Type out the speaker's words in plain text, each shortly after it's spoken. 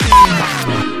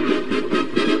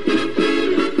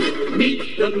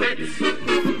the Mets.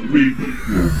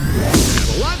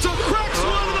 Alonso cracks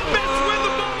one of the Mets win the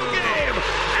ball game.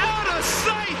 Out of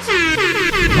sight.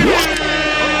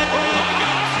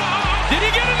 Did he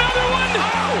get another one?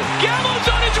 Gallo's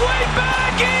on his way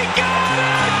back. He got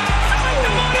it.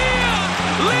 Santa Maria.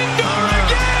 Lindor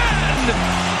again.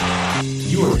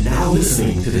 You are now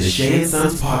listening to the Shay and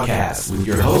Sons podcast with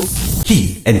your hosts,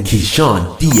 Keith and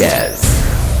Keyshawn Diaz.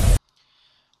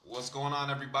 What's going on,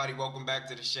 everybody? Welcome back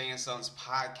to the Shay and Sons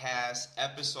podcast.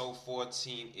 Episode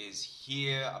 14 is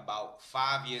here about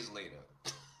 5 years later.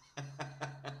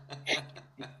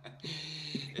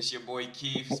 It's your boy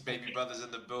Keith. His baby brother's in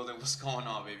the building. What's going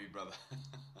on, baby brother?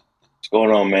 What's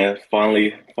going on, man?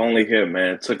 Finally here,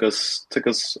 man. Took us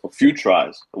a few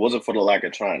tries. It wasn't for the lack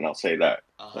of trying, I'll say that.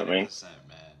 100%,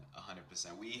 man.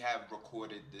 100%. We have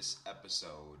recorded this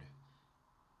episode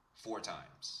 4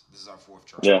 times. This is our 4th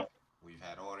try. Yeah. We've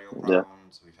had audio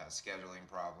problems. We've had scheduling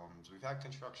problems. We've had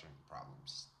construction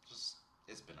problems.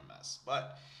 It's been a mess.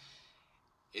 But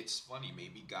it's funny.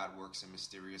 Maybe God works in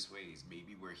mysterious ways.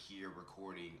 Maybe we're here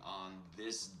recording on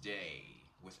this day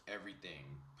with everything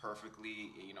perfectly,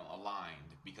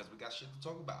 aligned, because we got shit to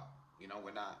talk about.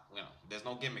 We're not, there's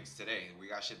no gimmicks today. We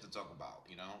got shit to talk about.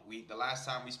 The last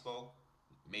time we spoke,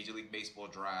 Major League Baseball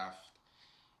draft,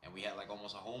 and we had like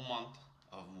almost a whole month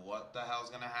of what the hell's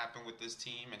going to happen with this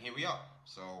team, and here we are.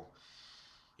 So,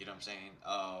 you know what I'm saying?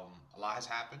 A lot has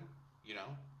happened,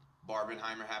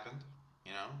 Barbenheimer happened,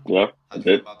 Yeah, How'd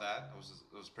you feel about that?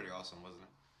 It was pretty awesome, wasn't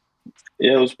it?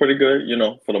 Yeah, it was pretty good,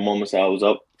 for the moments I was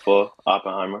up for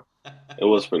Oppenheimer. It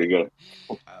was pretty good.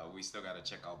 We still got to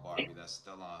check out Barbie. That's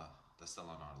still on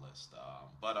our list.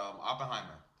 But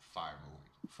Oppenheimer, fire movie.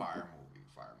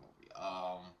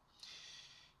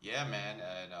 Yeah, man,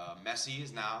 and Messi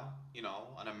is now,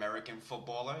 an American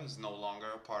footballer. He's no longer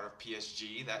a part of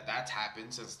PSG. That's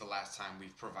happened since the last time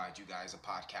we've provided you guys a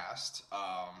podcast.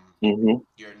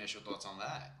 Your initial thoughts on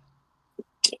that?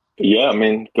 Yeah, I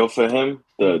mean, good for him.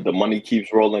 The money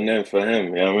keeps rolling in for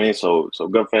him. You know what I mean? So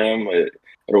good for him.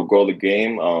 It'll grow the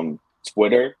game.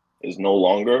 Twitter is no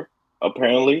longer,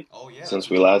 apparently, since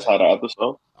we last had our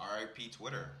episode. R.I.P.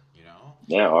 Twitter,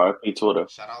 Yeah, R.I.P. Twitter.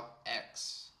 Shout out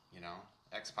X,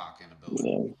 X-Pac in the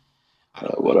building. Yeah.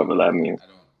 Whatever that means.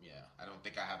 I don't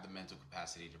think I have the mental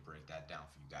capacity to break that down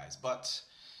for you guys. But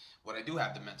what I do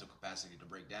have the mental capacity to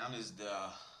break down is the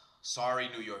sorry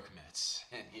New York Mets.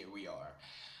 And here we are.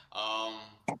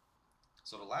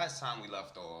 So the last time we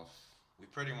left off, we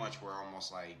pretty much were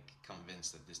almost like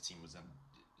convinced that this team was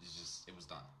it was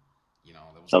done.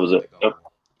 That was it. Yep.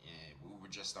 And we were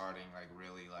just starting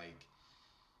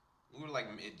we were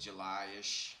like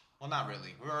mid-July-ish. Well, not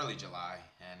really. We were early July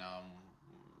and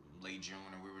late June,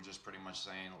 and we were just pretty much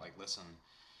saying, like, listen,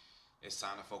 it's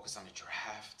time to focus on the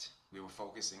draft. We were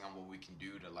focusing on what we can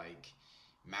do to,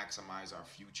 maximize our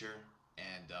future.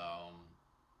 And a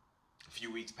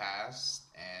few weeks passed,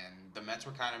 and the Mets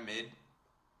were kind of mid.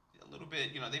 A little bit,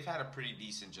 they've had a pretty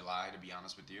decent July, to be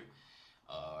honest with you.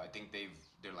 I think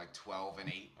they're like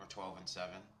 12-8 or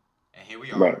 12-7. And here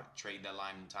we are, right. Trade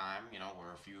deadline in time.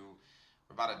 We're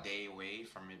about a day away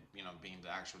from it, being the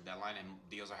actual deadline, and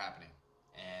deals are happening.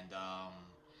 And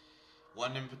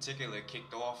one in particular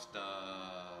kicked off the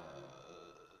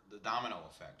domino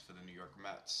effect for the New York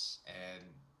Mets, and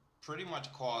pretty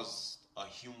much caused a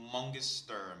humongous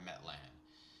stir in Metland.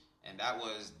 And that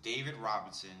was David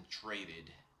Robertson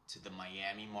traded to the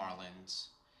Miami Marlins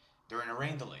during a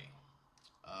rain delay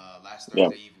last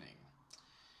Thursday evening.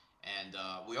 And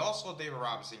we all saw David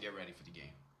Robinson get ready for the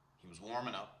game. He was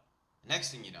warming up.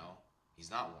 Next thing you know, he's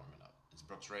not warming up. It's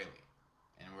Brooks Raley.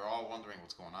 And we're all wondering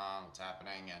what's going on, what's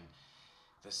happening. And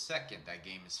the second that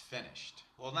game is finished,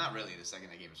 well, not really the second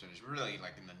that game is finished, really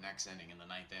like in the next inning, in the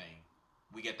 9th inning,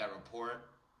 we get that report.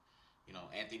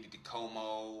 Anthony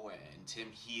DiComo and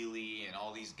Tim Healy and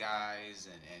all these guys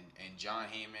and John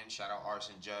Heyman, shout out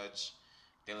Arson Judge.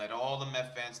 They let all the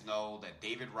Met fans know that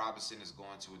David Robinson is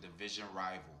going to a division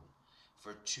rival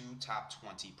for 2 top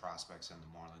 20 prospects in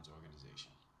the Marlins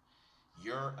organization.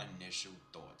 Your initial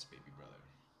thoughts, baby brother?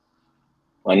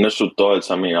 My initial thoughts,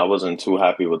 I mean, I wasn't too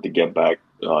happy with the get back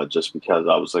just because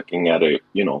I was looking at it,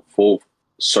 full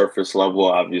surface level.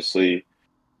 Obviously,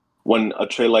 when a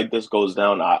trade like this goes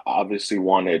down, I obviously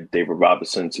wanted David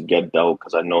Robinson to get dealt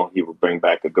because I know he would bring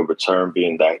back a good return,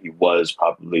 being that he was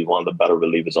probably one of the better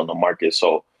relievers on the market.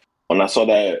 So when I saw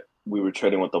that we were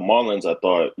trading with the Marlins, I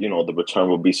thought, the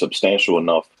return would be substantial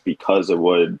enough because it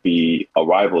would be a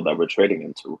rival that we're trading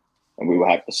into, and we would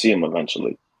have to see him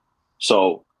eventually.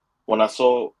 So when I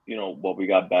saw, what we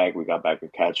got back a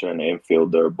catcher and an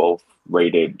infielder, both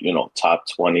rated, top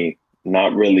 20,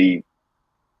 not really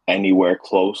anywhere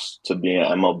close to being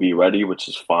MLB ready, which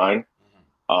is fine.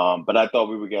 Mm-hmm. But I thought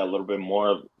we would get a little bit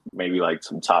more, maybe like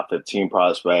some top 15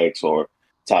 prospects or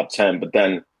top 10. But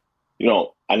then,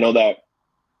 I know that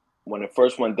when it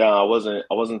first went down, I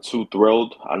wasn't too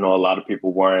thrilled. I know a lot of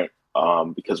people weren't,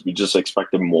 because we just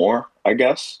expected more, I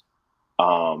guess.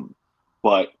 Um,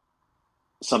 but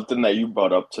something that you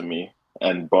brought up to me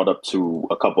and brought up to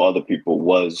a couple other people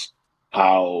was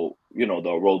how, the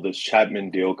Aroldis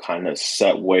Chapman deal kind of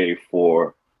set way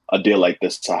for a deal like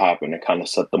this to happen. It kind of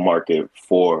set the market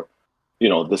for,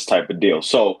 this type of deal.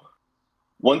 So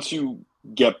once you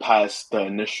get past the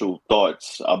initial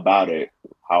thoughts about it,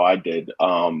 how I did,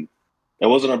 it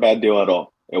wasn't a bad deal at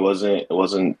all. It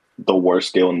wasn't the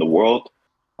worst deal in the world.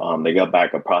 They got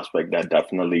back a prospect that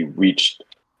definitely reached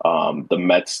the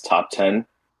Mets top 10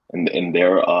 in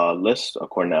their list,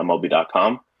 according to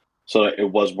MLB.com. So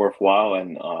it was worthwhile.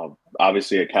 And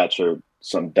obviously, a catcher,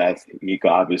 some depth, he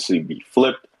could obviously be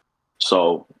flipped.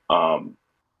 So,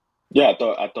 yeah,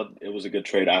 I thought it was a good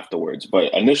trade afterwards.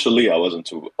 But initially, I wasn't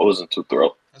too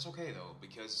thrilled. That's okay though,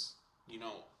 because you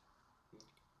know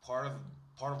part of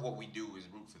part of what we do is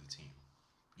root for the team.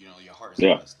 Your heart is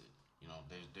Yeah, invested.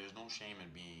 There's no shame in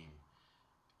being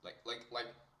like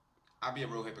I'd be a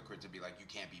real hypocrite to be like you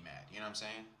can't be mad. You know what I'm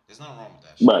saying? There's nothing wrong with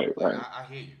that shit. right, Like right. I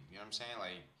hear you. You know what I'm saying?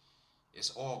 Like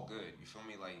it's all good. You feel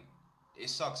me? Like it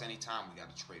sucks anytime we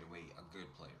got to trade away a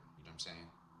good player. You know what I'm saying?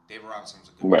 David Robinson was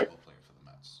a good Right. baseball player for the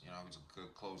Mets. He was a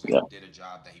good closer. Yeah. He did a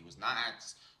job that he was not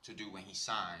asked to do when he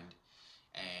signed,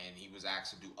 and he was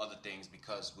asked to do other things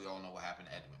because we all know what happened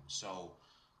to Edwin. So,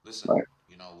 listen, Right.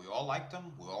 we all liked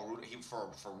him. We all rooted him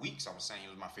for weeks. I was saying he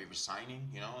was my favorite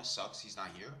signing. It sucks he's not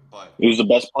here, but He was the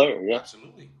best player. Yeah.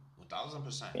 absolutely,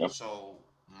 1,000%. Yeah. So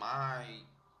my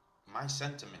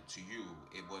sentiment to you,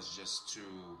 it was just to,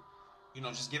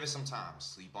 just give it some time,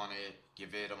 sleep on it,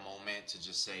 give it a moment to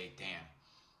just say, damn,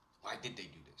 why did they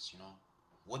do this?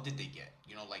 What did they get?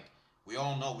 Like we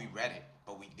all know we read it,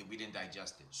 but we didn't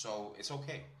digest it. So it's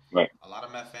okay. Right. A lot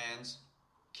of Met fans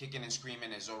kicking and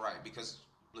screaming is all right because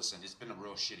listen, it's been a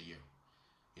real shitty year.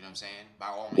 You know what I'm saying? By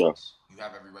all Yeah. means, you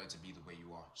have every right to be the way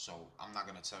you are. So I'm not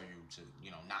gonna tell you to,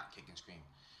 not kick and scream.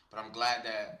 But I'm glad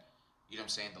that, what I'm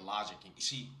saying, the logic. And you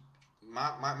see,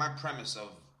 my premise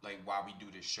of like why we do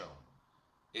this show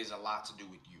is a lot to do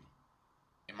with you,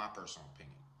 in my personal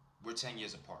opinion. We're 10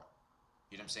 years apart.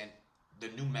 You know what I'm saying? The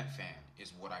new Met fan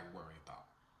is what I worry about.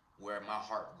 Where my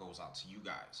heart goes out to you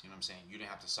guys. You know what I'm saying? You didn't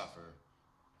have to suffer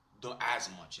as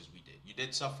much as we did. You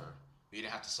did suffer, but you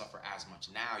didn't have to suffer as much.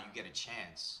 Now you get a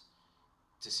chance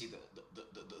to see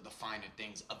the finer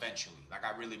things eventually. Like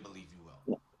I really believe you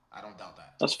will. I don't doubt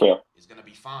that. That's fair. It's gonna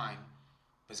be fine,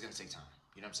 but it's gonna take time.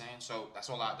 You know what I'm saying? So that's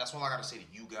all I gotta say to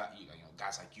you guys.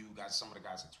 Guys like you guys, some of the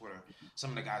guys on Twitter, some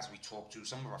of the guys we talk to,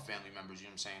 some of our family members. You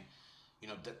know what I'm saying?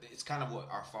 It's kind of what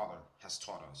our father has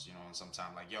taught us. And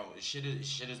sometimes like, yo, shit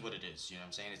is what it is. You know what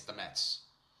I'm saying? It's the Mets.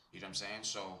 You know what I'm saying?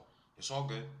 So it's all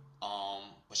good.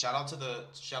 But shout out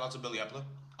to Billy Epler.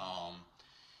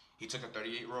 He took a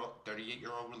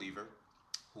 38-year-old reliever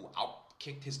who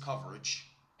outkicked his coverage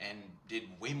and did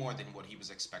way more than what he was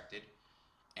expected.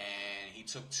 And he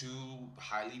took two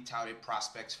highly touted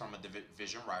prospects from a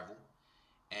division rival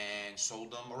and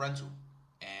sold them a rental,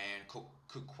 and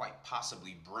could quite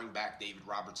possibly bring back David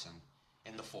Robertson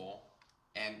in the fall.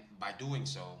 And by doing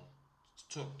so,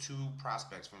 took two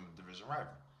prospects from a division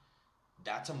rival.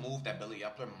 That's a move that Billy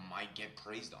Epler might get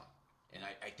praised on. And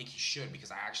I think he should,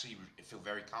 because I actually feel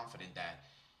very confident that,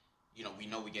 we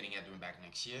know we're getting Edwin back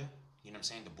next year. You know what I'm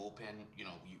saying? The bullpen,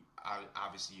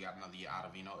 obviously you got another year out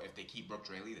of, if they keep Brooks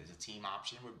Raley, there's a team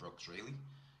option with Brooks Raley.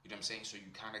 You know what I'm saying? So you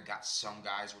kind of got some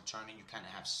guys returning. You kind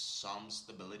of have some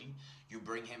stability. You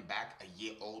bring him back a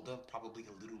year older, probably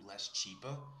a little less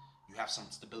cheaper. You have some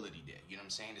stability there. You know what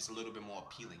I'm saying? It's a little bit more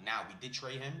appealing. Now, we did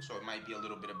trade him, so it might be a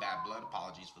little bit of bad blood.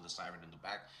 Apologies for the siren in the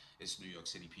back. It's New York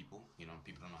City people.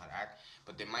 People don't know how to act.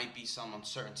 But there might be some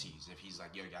uncertainties. If he's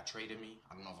like, yo, y'all traded me.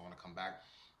 I don't know if I want to come back.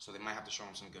 So they might have to show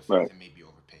him some good faith Right. and maybe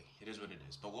overpay. It is what it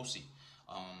is. But we'll see.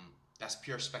 That's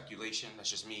pure speculation. That's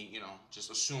just me,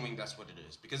 just assuming that's what it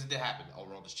is. Because it did happen,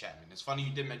 Aroldis Chapman. It's funny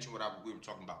you did mention what we were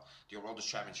talking about. The Aroldis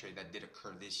Chapman trade that did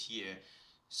occur this year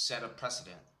set a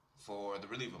precedent for the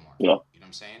reliever market. Yeah. You know what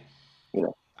I'm saying? Yeah.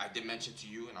 I did mention to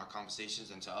you in our conversations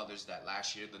and to others that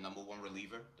last year the number one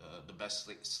reliever, the best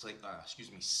save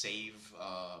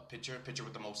pitcher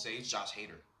with the most saves, Josh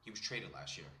Hader. He was traded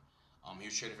last year. He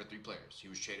was traded for three players. He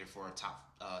was traded for a top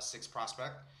 6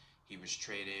 prospect. He was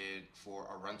traded for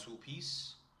a rental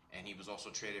piece, and he was also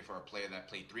traded for a player that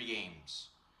played 3 games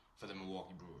for the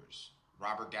Milwaukee Brewers.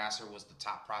 Robert Gasser was the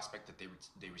top prospect that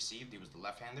they received. He was the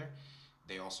left-hander.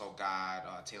 They also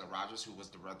got Taylor Rogers, who was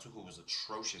the rental, who was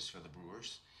atrocious for the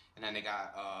Brewers. And then they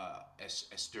got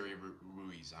Esteury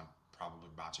Ruiz. I'm probably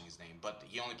botching his name, but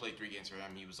he only played 3 games for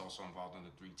him. He was also involved in the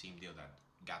 3-team deal that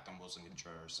got them Wilson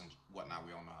Contreras and whatnot.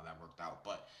 We all know how that worked out.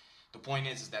 But the point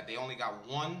is that they only got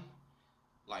one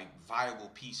viable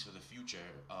piece for the future,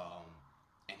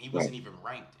 and he wasn't even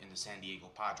ranked in the San Diego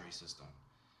Padres system.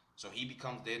 So he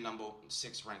becomes their number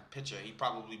 6 ranked pitcher. He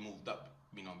probably moved up,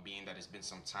 being that it's been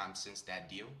some time since that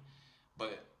deal.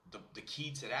 But the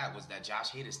key to that was that Josh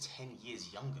Hader is 10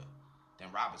 years younger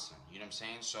than Robertson. You know what I'm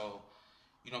saying? So,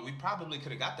 we probably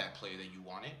could have got that player that you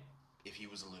wanted if he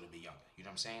was a little bit younger. You know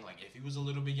what I'm saying? If he was a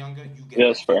little bit younger, you get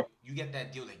you get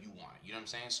that deal that you wanted. You know what I'm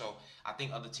saying? So I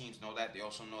think other teams know that. They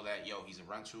also know that, he's a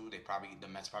rental. The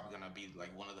Mets probably gonna be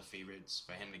one of the favorites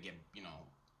for him to get,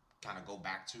 kind of go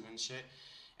back to and shit.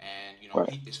 And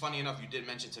it's funny enough. You did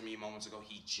mention to me moments ago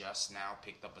he just now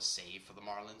picked up a save for the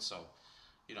Marlins. So.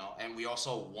 And we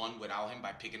also won without him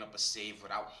by picking up a save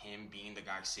without him being the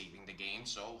guy saving the game.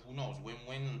 So who knows?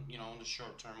 Win-win, in the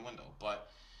short-term window. But,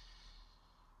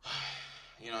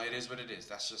 it is what it is.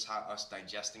 That's just how us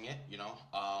digesting it, There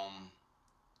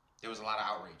was a lot of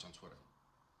outrage on Twitter.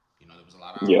 There was a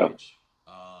lot of outrage.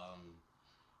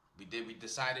 We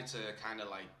decided to kind of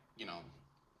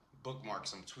bookmark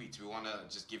some tweets. We want to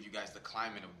just give you guys the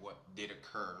climate of what did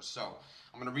occur. So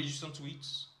I'm going to read you some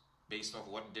tweets based off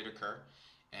what did occur.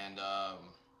 And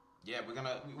we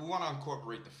want to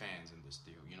incorporate the fans in this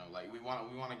deal. We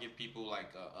want to give people a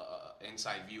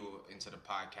inside view into the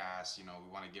podcast. We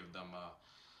want to give them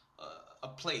a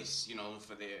place,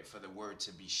 for the word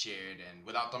to be shared and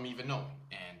without them even knowing.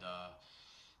 And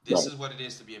this is what it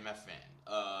is to be a Met fan.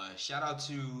 Shout out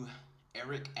to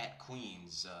Eric at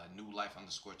Queens, New Life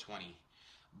 _20.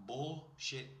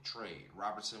 Bullshit trade.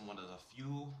 Robertson, one of the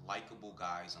few likable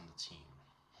guys on the team.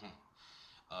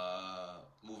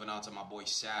 Moving on to my boy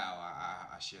Sal.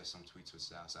 I share some tweets with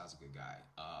Sal. Sal's a good guy.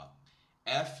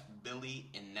 F.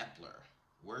 Billy Inepler.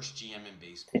 Worst GM in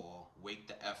baseball. Wake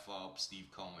the F up,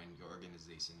 Steve Cohen. Your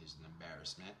organization is an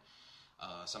embarrassment.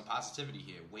 Some positivity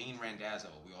here. Wayne Randazzo.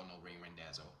 We all know Wayne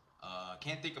Randazzo.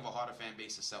 Can't think of a harder fan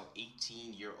base to sell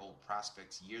 18-year-old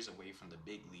prospects years away from the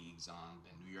big leagues on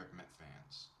than New York Met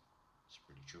fans. It's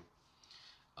pretty true.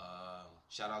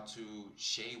 Shout out to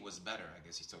Shea was better. I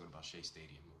guess he's talking about Shea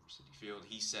Stadium over City Field.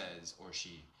 He says, or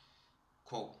she,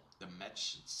 quote, the Mets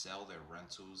should sell their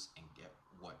rentals and get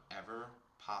whatever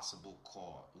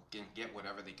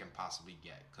they can possibly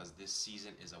get because this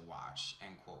season is a wash,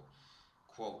 end quote.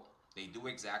 Quote, they do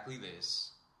exactly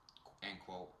this, end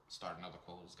quote. Start another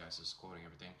quote. This guy's just quoting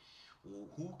everything.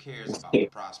 Who cares about the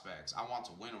prospects? I want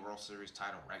to win a World Series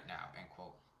title right now, end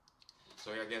quote.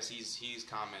 So I guess he's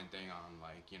commenting on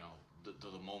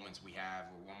the moments we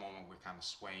have. One moment we're kind of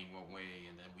swaying one way,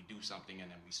 and then we do something,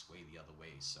 and then we sway the other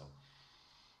way. So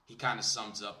he kind of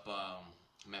sums up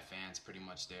Met fans pretty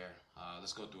much there.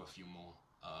 Let's go through a few more.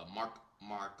 Mark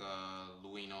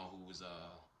Luino, who is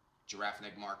Giraffe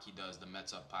Neck Mark, he does the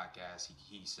Mets Up podcast.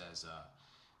 He says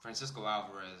Francisco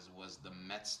Alvarez was the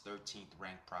Mets' 13th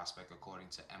ranked prospect according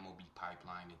to MLB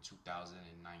Pipeline in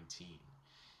 2019.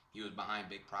 He was behind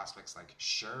big prospects like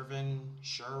Sherwin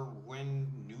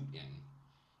Newton,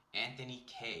 Anthony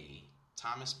Kay,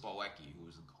 Thomas Boecky, who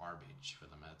was garbage for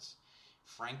the Mets,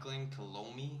 Franklin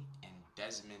Colomi, and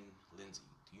Desmond Lindsay.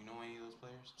 Do you know any of those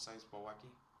players besides Boecky?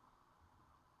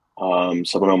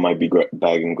 Some of them might be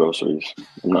bagging groceries.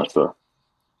 I'm not sure.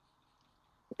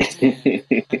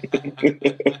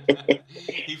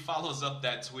 He follows up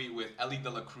that tweet with Ellie De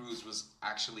La Cruz was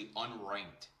actually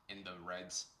unranked in the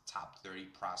Reds' top 30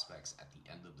 prospects at the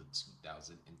end of the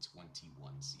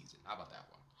 2021 season. How about that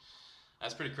one?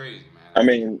 That's pretty crazy,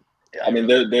 man. I mean,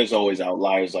 there's always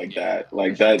outliers like that.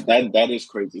 That is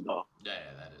crazy though.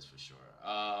 Yeah, that is for sure.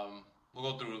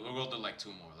 We'll go through like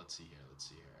two more. Let's see here.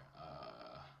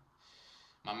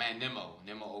 My man Nimmo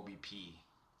OBP.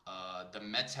 The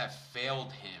Mets have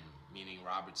failed him, meaning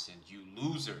Robertson. You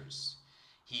losers.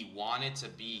 He wanted to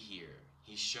be here.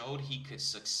 He showed he could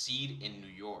succeed in New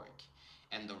York,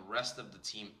 and the rest of the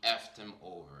team effed him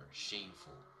over.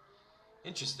 Shameful.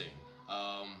 Interesting.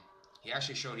 He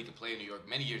actually showed he could play in New York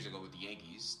many years ago with the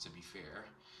Yankees, to be fair.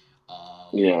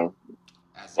 Yeah.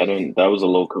 That was a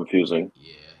little confusing.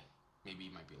 Yeah. Maybe he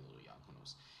might be a little young. Who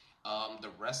knows?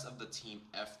 The rest of the team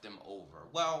effed him over.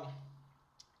 Well,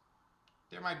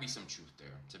 there might be some truth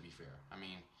there, to be fair. I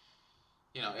mean,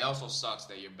 it also sucks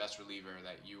that your best reliever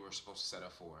that you were supposed to set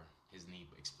up for, his knee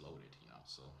exploded,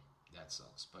 so that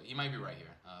sucks. But he might be right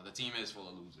here. The team is full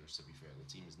of losers, to be fair. The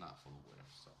team is not full of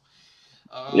winners. So,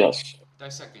 yes.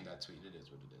 Dissecting that tweet, it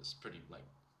is what it is. Pretty,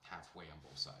 halfway on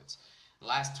both sides.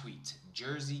 Last tweet.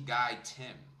 Jersey Guy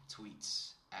Tim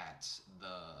tweets at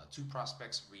the two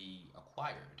prospects we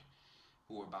acquired,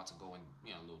 who we're about to go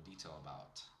in a little detail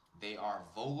about. They are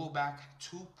Vogelback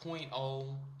 2.0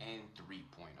 and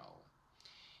 3.0.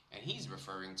 And he's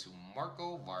referring to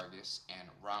Marco Vargas and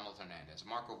Ronald Hernandez.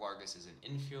 Marco Vargas is an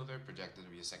infielder projected to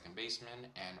be a second baseman,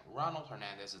 and Ronald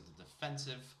Hernandez is the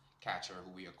defensive catcher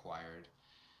who we acquired.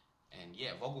 And yeah,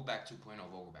 Vogelback 2.0,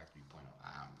 Vogelback 3.0.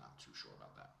 I'm not too sure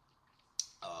about that.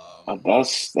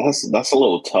 That's a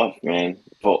little tough, man.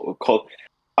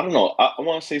 I don't know. I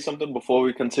want to say something before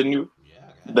we continue.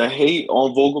 Yeah, The hate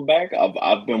on Vogelback,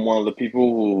 I've been one of the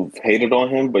people who've hated on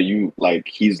him, but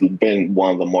he's been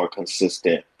one of the more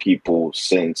consistent people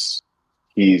since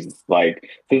since that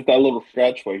little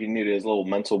stretch where he needed his little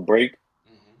mental break.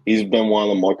 He's been one of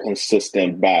the more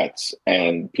consistent bats,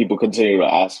 and people continue to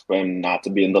ask for him not to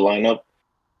be in the lineup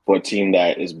for a team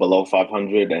that is below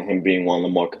 500, and him being one of the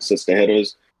more consistent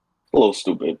hitters. A little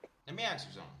stupid. Let me ask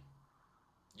you something.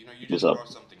 You just brought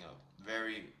something up.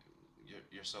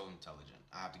 You're so intelligent.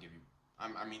 I have to give you.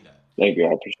 I mean that. Thank you.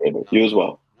 I appreciate it. You as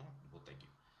well. No, well, thank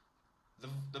you.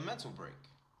 The mental break.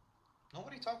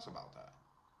 Nobody talks about that.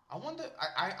 I wonder.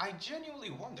 I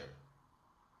genuinely wonder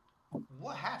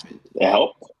what happened. It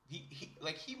helped.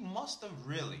 He must have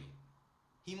really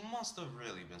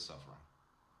been suffering.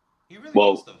 He really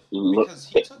Well, must have, because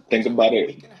he took think about a it.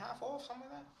 week and a half off, something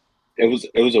like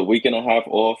that. It was a week and a half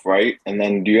off, right? And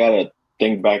then you gotta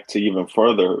think back to even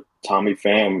further. Tommy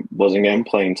Pham wasn't getting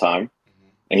playing time,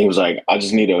 and he was like, "I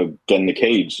just need to get in the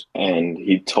cage." And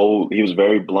he was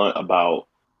very blunt about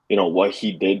what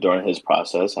he did during his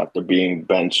process after being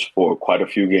benched for quite a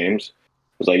few games.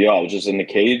 He was like, "Yo, I was just in the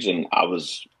cage, and I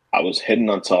was hitting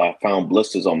until I found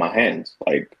blisters on my hands."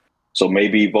 So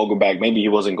maybe Vogelback, maybe he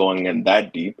wasn't going in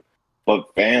that deep.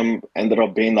 But Pham ended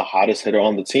up being the hottest hitter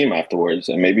on the team afterwards.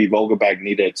 And maybe Vogelback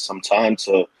needed some time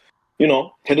to,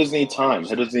 hitters need time.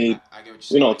 Hitters need, I get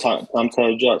what you're saying. time to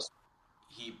adjust.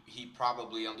 He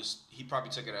probably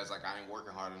took it as I ain't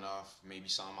working hard enough. Maybe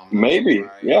something I'm not Maybe. doing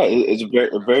right. Yeah, it's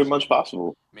very much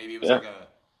possible. Maybe it was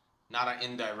not an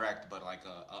indirect, but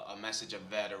a message a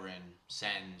veteran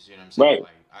sends, you know what I'm saying?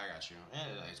 Right. I got you.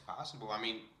 Yeah, it's possible. I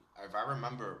mean, if I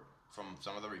remember from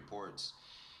some of the reports,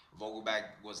 Vogelback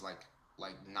was like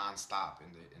nonstop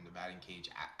in the batting cage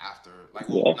after,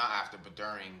 not after, but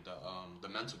during the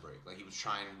mental break. He was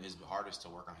trying his hardest to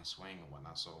work on his swing and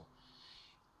whatnot. So,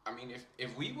 I mean,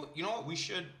 if we we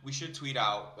should tweet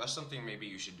out. That's something maybe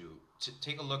you should do. To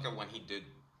take a look at when he did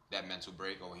that mental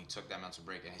break, or when he took that mental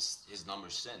break, and his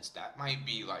numbers since. That might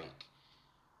be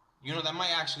that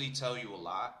might actually tell you a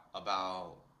lot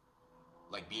about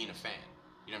being a fan.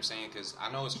 You know what I'm saying? Because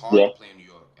I know it's hard to play in New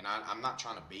York, and I'm not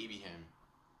trying to baby him.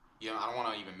 I don't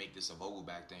want to even make this a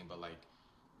Vogelback thing, but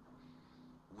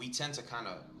we tend to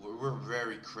we're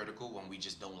very critical when we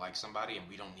just don't like somebody, and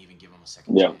we don't even give them a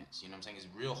second chance. You know what I'm saying? It's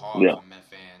real hard for Met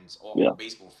fans or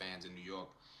baseball fans in New York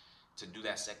to do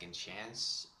that second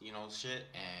chance, shit.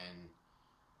 And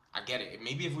I get it.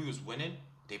 Maybe if we was winning,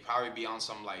 they'd probably be on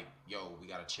some yo, we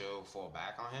gotta chill, fall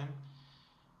back on him.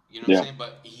 You know what I'm saying?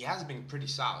 But he has been pretty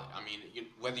solid. I mean,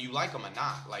 whether you like him or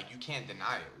not, you can't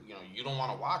deny it. You don't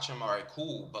want to watch him, all right,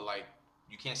 cool. But,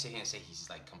 you can't sit here and say he's,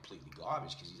 completely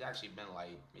garbage, because he's actually been,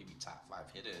 maybe top 5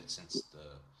 hitter since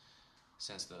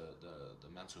the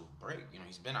mental break.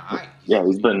 He's been all right.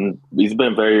 He's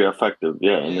been very effective,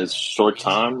 in his short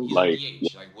time. He's a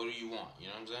DH. What do you want? You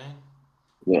know what I'm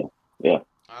saying? Yeah.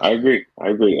 I agree.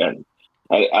 And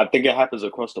I think it happens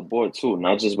across the board, too,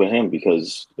 not just with him,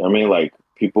 because,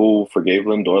 people forgave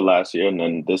Lindor last year, and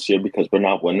then this year, because we're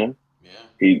not winning,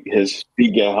 his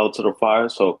feet get held to the fire.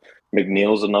 So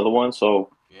McNeil's another one.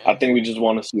 So I think we just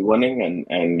want to see winning, and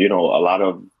a lot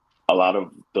of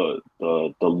the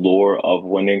lure of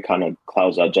winning kind of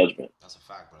clouds our judgment. That's a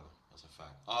fact, brother. That's a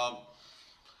fact.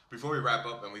 Before we wrap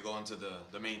up and we go into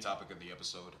the main topic of the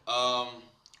episode,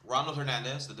 Ronald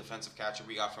Hernandez, the defensive catcher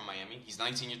we got from Miami. He's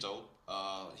 19 years old.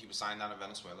 He was signed down to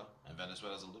Venezuela, and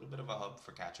Venezuela is a little bit of a hub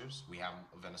for catchers. We have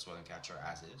a Venezuelan catcher,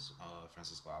 as is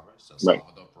Francisco Alvarez. So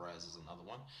Salvador Perez is another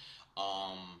one.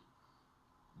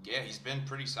 He's been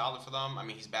pretty solid for them. I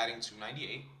mean, he's batting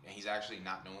 .298, and he's actually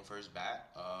not known for his bat.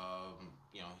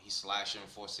 He's slashing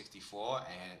 .464,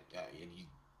 and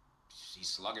he's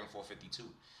slugging .452.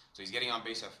 So he's getting on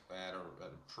base at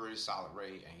a pretty solid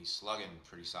rate, and he's slugging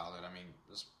pretty solid. I mean,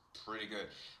 it's pretty good.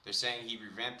 They're saying he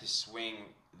revamped his swing,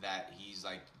 that he's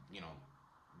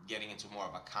getting into more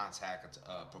of a contact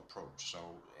approach. So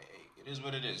it is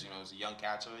what it is. As a young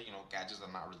catcher, catchers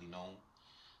are not really known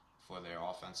for their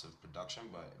offensive production,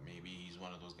 but maybe he's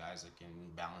one of those guys that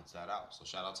can balance that out. So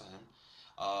shout out to him.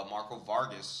 Marco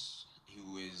Vargas,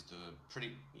 who is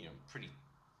pretty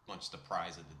much the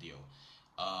prize of the deal.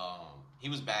 He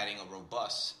was batting a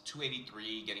robust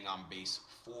 283, getting on base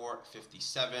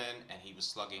 457, and he was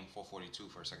slugging 442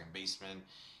 for a second baseman.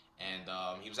 And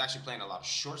he was actually playing a lot of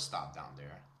shortstop down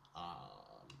there.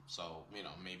 So,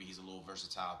 maybe he's a little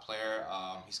versatile player.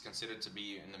 He's considered to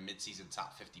be in the midseason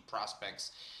top 50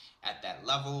 prospects at that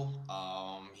level.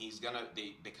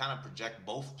 They kind of project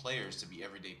both players to be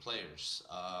everyday players.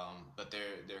 But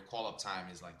their call-up time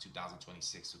is like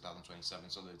 2026, 2027,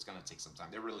 so it's going to take some time.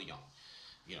 They're really young.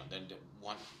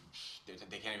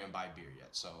 They can't even buy beer yet,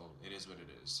 so it is what it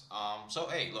is. So,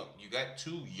 hey, look, you got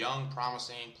two young,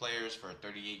 promising players for a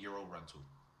 38-year-old rental.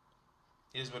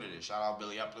 It is what it is. Shout out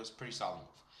Billy Epler. Pretty solid move.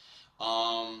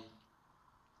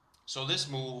 So this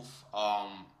move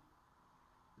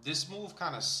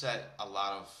kind of set a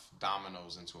lot of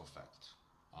dominoes into effect.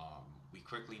 We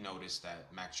quickly noticed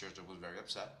that Max Scherzer was very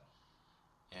upset.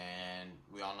 And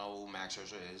we all know who Max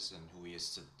Scherzer is and who he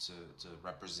is to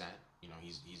represent.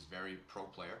 He's very pro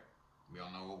player. We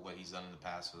all know what he's done in the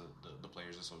past for the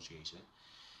Players Association.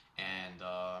 And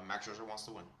Max Scherzer wants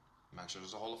to win. Max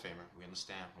Scherzer's a Hall of Famer. We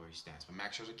understand where he stands. But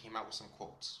Max Scherzer came out with some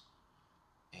quotes.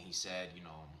 And he said,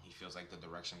 he feels like the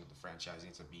direction of the franchise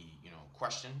needs to be,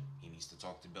 questioned. He needs to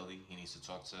talk to Billy. He needs to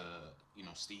talk to,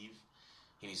 Steve.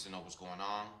 He needs to know what's going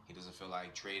on. He doesn't feel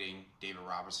like trading David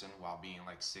Robertson while being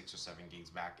like 6 or 7 games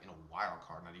back in a wild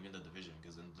card, not even the division,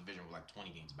 because in the division we're like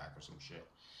 20 games back or some shit.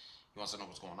 He wants to know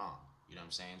what's going on. You know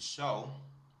what I'm saying? So,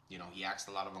 he asked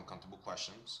a lot of uncomfortable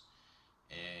questions.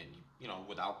 And,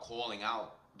 without calling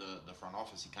out the front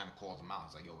office, he kind of called them out.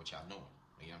 He's like, yo, what y'all doing?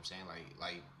 You know what I'm saying?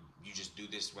 Like you just do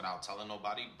this without telling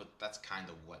nobody, but that's kind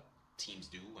of what teams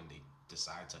do when they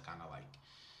decide to kind of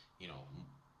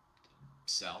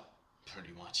sell,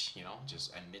 pretty much,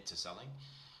 just admit to selling.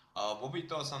 What were your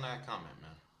thoughts on that comment,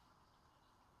 man?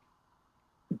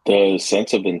 The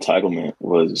sense of entitlement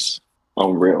was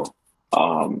unreal.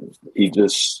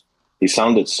 He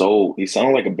sounded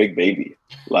like a big baby.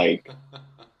 Like,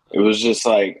 it was just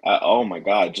like, oh my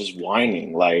God, just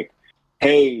whining. Like,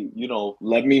 hey,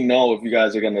 let me know if you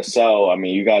guys are going to sell. I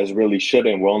mean, you guys really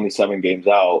shouldn't. We're only 7 games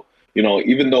out.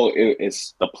 Even though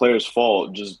it's the player's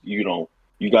fault, just, you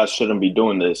guys shouldn't be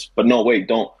doing this. But no, wait,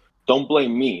 don't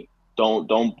blame me. Don't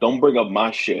bring up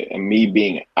my shit and me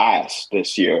being asked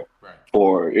this year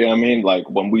for, like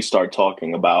when we start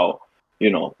talking about,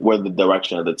 where the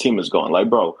direction of the team is going. Like,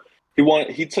 bro,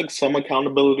 he took some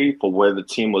accountability for where the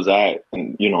team was at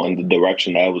and, in the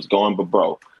direction that it was going. But,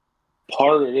 bro,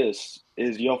 part of this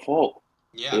is your fault.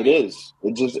 Yeah, it is.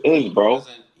 It just is, bro.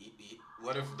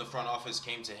 What if the front office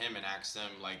came to him and asked him,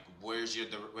 like, where's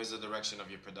the direction of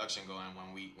your production going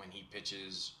when he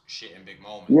pitches shit in big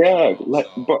moments? Yeah,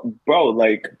 bro,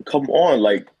 like, come on,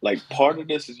 like part of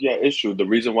this is your issue. The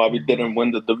reason why we didn't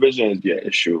win the division is your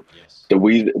issue. Yes. The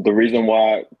reason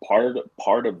why part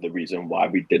of the reason why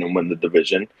we didn't win the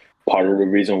division, part of the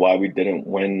reason why we didn't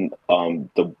win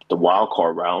the wild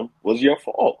card round was your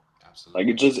fault. Absolutely.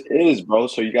 Like, it just is, bro.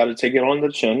 So you got to take it on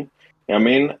the chin.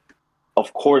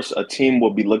 Of course, a team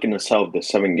will be looking to sell the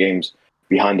 7 games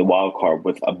behind the wild card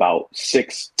with about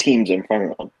 6 teams in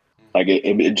front of them. Like,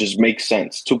 it just makes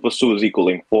sense. 2 + 2 is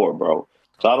equaling 4, bro.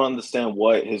 So I don't understand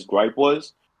what his gripe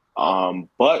was.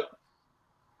 But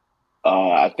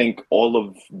I think all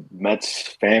of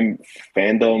Mets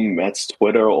fandom, Mets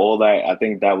Twitter, all that, I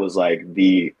think that was like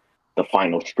the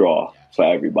final straw for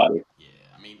everybody. Yeah,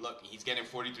 I mean, look, he's getting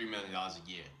 $43 million a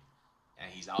year,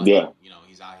 and he's out here.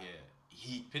 He's out here.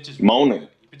 He pitches moaning.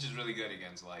 He pitches really good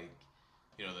against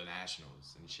the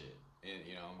Nationals and shit.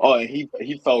 Oh, and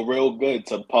he felt real good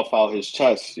to puff out his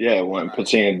chest. Yeah, when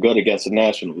pitching good against the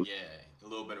Nationals. Yeah, a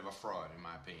little bit of a fraud in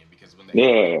my opinion, because when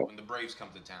the Braves come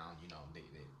to town,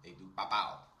 they do pop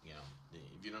out.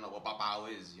 If you don't know what pop out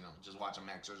is, just watch a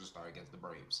Max Scherzer start against the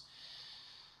Braves.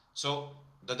 So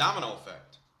the domino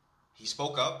effect. He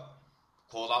spoke up,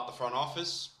 called out the front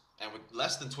office. And with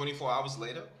less than 24 hours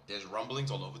later, there's rumblings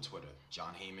all over Twitter.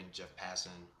 John Heyman, Jeff Passan,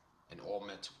 and all the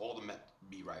Met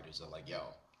beat writers are like, yo,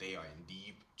 they are in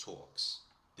deep talks.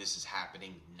 This is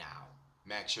happening now.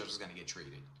 Max Scherzer's gonna get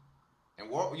traded.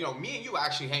 And we're, me and you are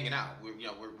actually hanging out.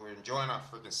 We're enjoying our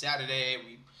freaking Saturday.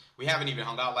 We haven't even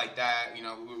hung out like that.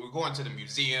 We're going to the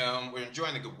museum. We're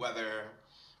enjoying the good weather.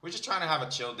 We're just trying to have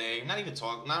a chill day. Not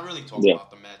really talking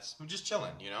about the Mets. We're just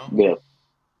chilling, Yeah.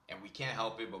 And we can't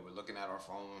help it, but we're looking at our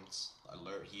phones.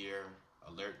 Alert here,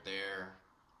 alert there.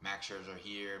 Max Scherzer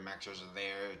here, Max Scherzer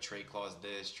there. Trade clause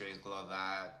this, trade clause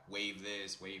that. Waive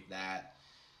this, waive that.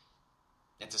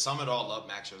 And to sum it all up,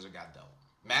 Max Scherzer got dealt.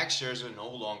 Max Scherzer no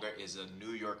longer is a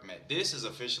New York Met. This is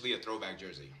officially a throwback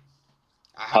jersey.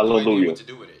 I have no idea what to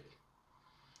do with it.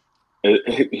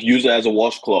 Use it as a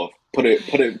washcloth. Put it.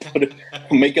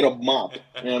 Make it a mop. You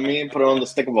know what I mean? Put it on the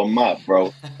stick of a mop,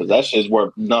 bro. Because that shit's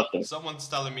worth nothing. Someone's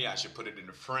telling me I should put it in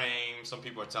a frame. Some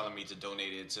people are telling me to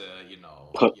donate it to,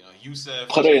 Put Yusef.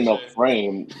 put it in a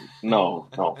frame. No,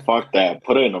 fuck that.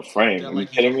 Put it in a frame. They're Are you like,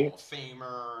 he's a kidding Hall me? of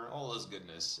Famer, all this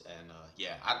goodness. And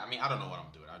yeah, I mean, I don't know what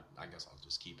I'm doing. I guess I'll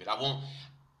just keep it. I won't.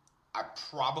 I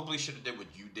probably should have did what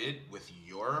you did with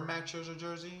your Max Scherzer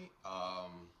jersey.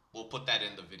 We'll put that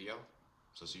in the video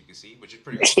so you can see, which is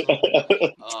pretty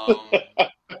awesome.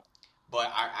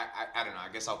 But I don't know. I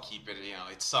guess I'll keep it.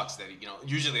 It sucks that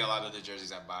usually a lot of the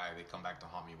jerseys I buy, they come back to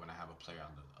haunt me when I have a player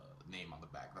on the name on the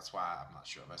back. That's why I'm not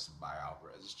sure if I should buy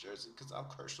Alvarez's jersey because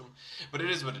I'll curse him. But it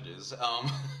is what it is.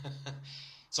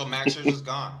 So Max Scherzer's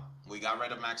gone. We got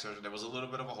rid of Max Scherzer. There was a little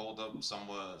bit of a holdup.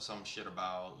 Some shit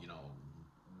about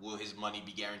will his money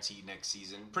be guaranteed next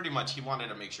season? Pretty much, he wanted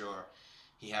to make sure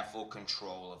he had full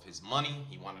control of his money.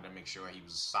 He wanted to make sure he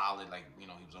was solid, he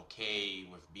was okay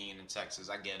with being in Texas.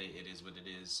 I get it. It is what it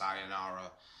is.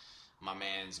 Sayonara, my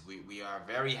mans. We are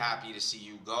very happy to see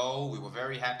you go. We were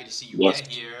very happy to see you get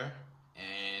here.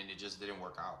 And it just didn't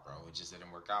work out, bro. It just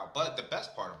didn't work out. But the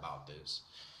best part about this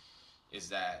is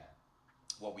that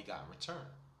what we got in return.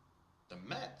 The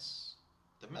Mets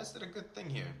did a good thing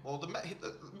here. Well,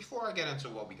 before I get into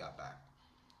what we got back,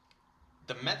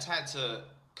 the Mets had to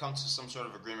come to some sort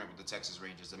of agreement with the Texas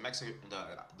Rangers. The Mets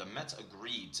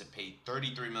agreed to pay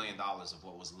 $33 million of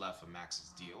what was left of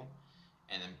Max's deal,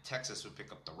 and then Texas would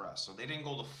pick up the rest. So they didn't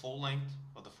go the full length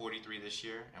of the 43 this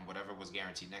year, and whatever was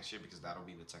guaranteed next year, because that'll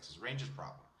be the Texas Rangers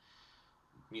problem.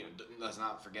 Let's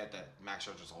not forget that Max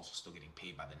Scherzer is also still getting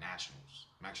paid by the Nationals.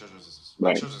 Max Scherzer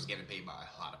is getting paid by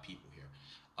a lot of people here.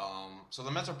 So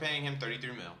the Mets are paying him $33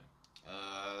 million.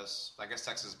 I guess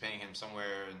Texas is paying him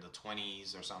somewhere in the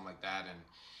 20s or something like that, and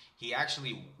he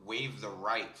actually waived the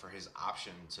right for his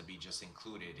option to be just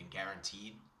included and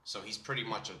guaranteed. So he's pretty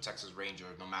much a Texas Ranger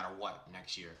no matter what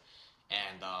next year.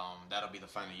 And that'll be the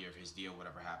final year of his deal.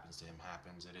 Whatever happens to him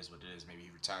happens. It is what it is. Maybe he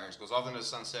retires, goes off into the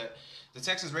sunset. The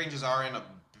Texas Rangers are in a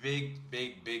big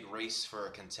race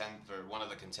for one of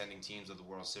the contending teams of the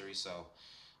World Series. So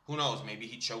who knows? Maybe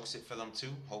he chokes it for them too.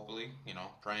 Hopefully,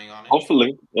 praying on it.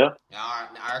 Hopefully, yeah. Now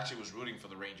I actually was rooting for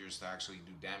the Rangers to actually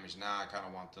do damage. Now I kind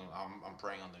of want them. I'm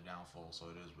praying on their downfall. So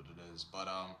it is what it is. But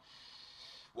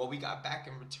what we got back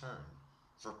in return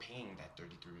for paying that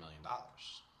 $33 million,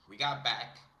 we got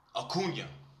back Acuna.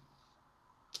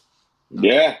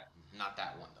 Yeah. Not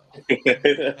that one,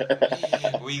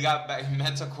 though. We got back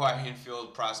Mets acquired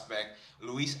infield prospect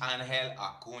Luis Angel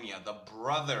Acuna, the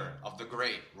brother of the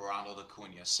great Ronald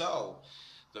Acuna. So,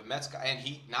 the Mets guy, and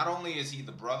he not only is he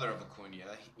the brother of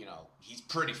Acuna, he's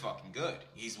pretty fucking good.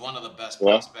 He's one of the best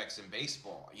prospects in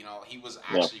baseball. He was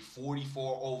actually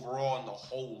 44 overall in the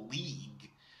whole league.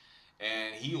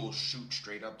 And he will shoot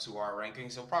straight up to our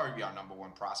rankings. He'll probably be our number one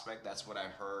prospect. That's what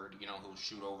I've heard. He'll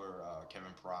shoot over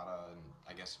Kevin Parada and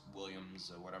I guess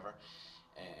Williams or whatever,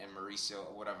 and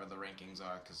Mauricio, whatever the rankings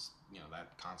are, because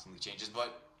that constantly changes.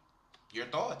 But your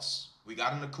thoughts? We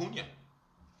got an Acuna.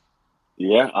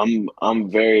 Yeah,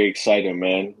 I'm very excited,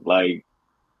 man. Like,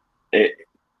 I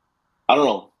don't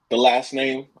know. The last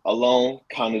name alone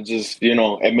kind of just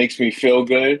it makes me feel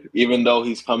good. Even though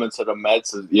he's coming to the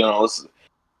Mets,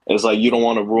 it's like you don't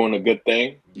want to ruin a good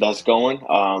thing that's going.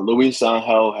 Luis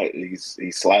Angel, he's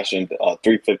slashing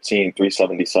 315,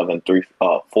 377,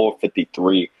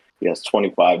 453. He has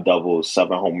 25 doubles,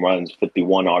 7 home runs,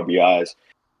 51 RBIs.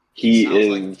 He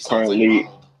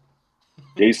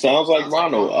sounds like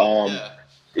Ronald.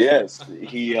 Yes,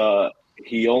 he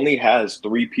only has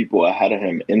 3 people ahead of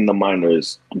him in the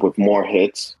minors with more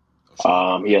hits.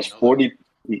 He has 40.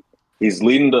 He's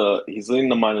leading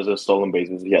the minors in stolen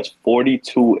bases. He has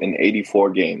 42 in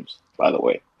 84 games, by the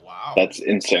way. Wow. That's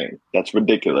insane. That's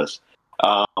ridiculous.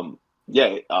 A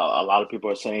lot of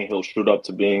people are saying he'll shoot up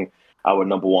to being our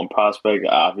number one prospect.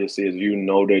 Obviously, as you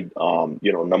noted,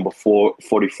 number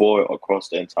 44 across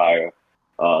the entire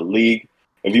league.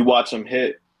 If you watch him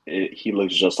hit, he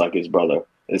looks just like his brother.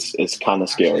 It's kind of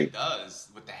scary. It does,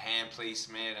 with the hand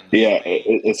placement and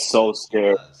it's so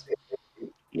scary.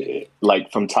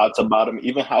 Like from top to bottom,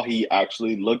 even how he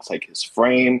actually looks, like his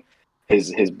frame,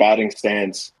 his batting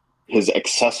stance, his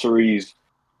accessories,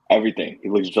 everything. He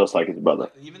looks just like his brother.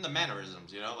 Even the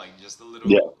mannerisms, like just the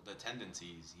little the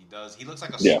tendencies he does. He looks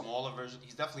like a smaller version.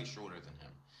 He's definitely shorter than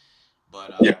him.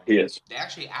 But he is. They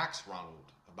actually asked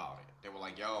Ronald about it. They were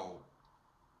like, "Yo,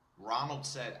 Ronald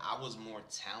said I was more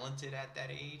talented at that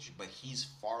age, but he's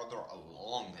farther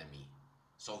along than me.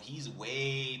 So he's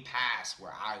way past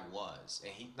where I was."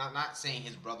 And he not saying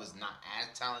his brother's not as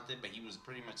talented, but he was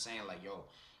pretty much saying like, "Yo,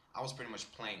 I was pretty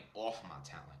much playing off my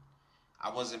talent. I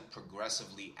wasn't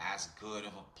progressively as good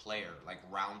of a player, like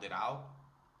rounded out,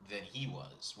 than he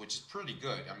was, which is pretty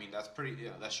good. I mean, that's pretty.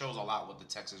 That shows a lot what the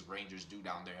Texas Rangers do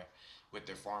down there with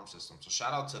their farm system. So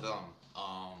shout out to them.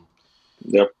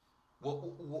 Yep.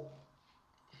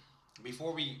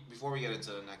 Before we get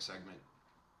into the next segment,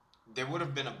 there would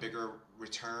have been a bigger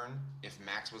return if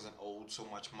Max wasn't owed so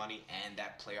much money and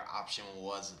that player option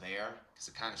was there, because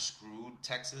it kind of screwed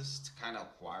Texas to kind of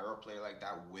acquire a player like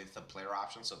that with a player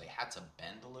option. So they had to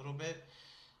bend a little bit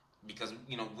because,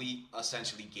 we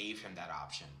essentially gave him that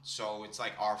option. So it's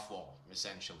like our fault,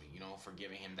 essentially, for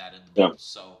giving him that in the deal. Yeah.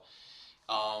 So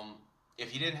if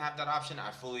he didn't have that option,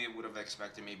 I fully would have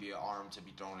expected maybe an arm to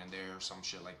be thrown in there or some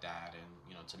shit like that, and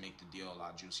to make the deal a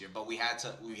lot juicier. But we had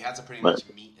to pretty much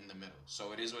meet in the middle.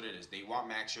 So it is what it is. They want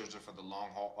Max Scherzer for the long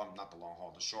haul, not the long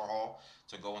haul, the short haul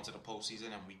to go into the postseason,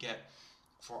 and we get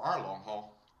for our long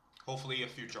haul, hopefully a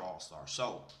future All-Star.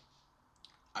 So,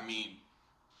 I mean,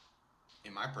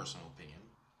 in my personal opinion,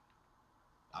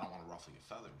 I don't want to ruffle your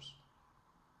feathers,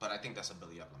 but I think that's a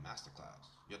Billy Epler masterclass.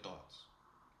 Your thoughts?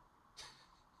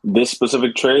 This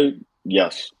specific trade,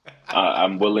 yes.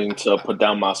 I'm willing to put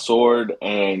down my sword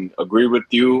and agree with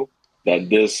you that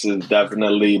this is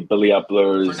definitely Billy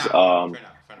Epler's for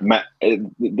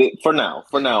now.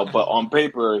 But on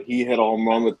paper, he hit a home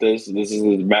run with this. This is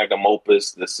his magnum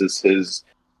opus. This is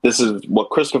what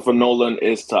Christopher Nolan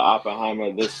is to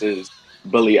Oppenheimer. This is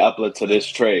Billy Epler to this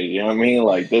trade. You know what I mean?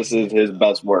 Like, this is his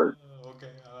best work.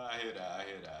 Okay, I hear that.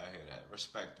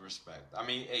 Respect. I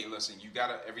mean, hey, listen,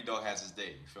 every dog has his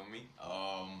day. You feel me?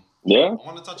 Yeah. I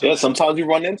want to touch on Yeah, sometimes you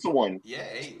run into one. Yeah,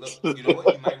 hey, look, you know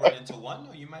what? You might run into one,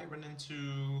 or you might run into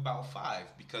about five,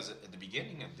 because at the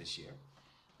beginning of this year,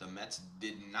 the Mets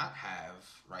did not have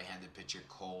right-handed pitcher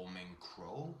Coleman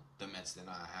Crow. The Mets did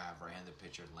not have right-handed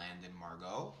pitcher Landon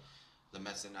Margot. The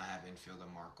Mets did not have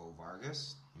infielder Marco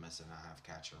Vargas. The Mets did not have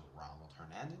catcher Ronald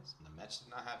Hernandez. And the Mets did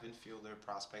not have infielder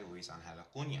prospect Luis Angel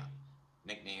Acuna,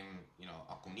 nickname,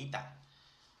 Acunita.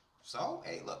 So,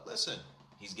 hey, look, listen.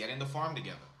 He's getting the farm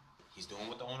together. He's doing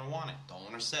what the owner wanted. The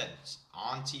owner said,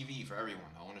 on TV for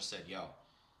everyone, the owner said, yo,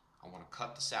 I want to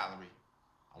cut the salary.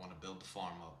 I want to build the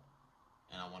farm up.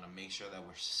 And I want to make sure that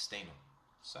we're sustainable.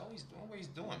 So he's doing what he's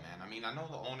doing, man. I mean, I know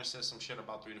the owner says some shit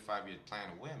about 3 to 5 year plan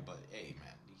to win, but hey,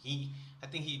 man, I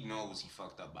think he knows he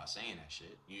fucked up by saying that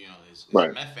shit. It's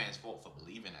Right. Met fans' fault for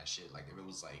believing that shit. Like if it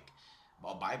was like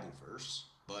a Bible verse.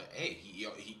 But hey,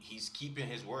 he's keeping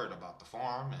his word about the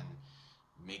farm and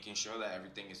making sure that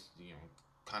everything is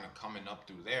kind of coming up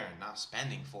through there and not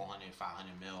spending 400,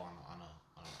 500 mil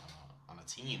on a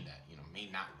team that may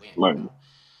not win. Right.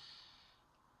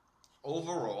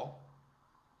 Overall,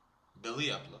 Billy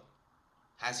Epler,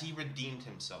 has he redeemed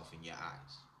himself in your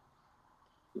eyes?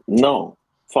 No.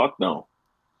 Fuck no.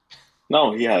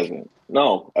 No, he hasn't.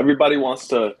 No. Everybody wants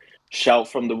to shout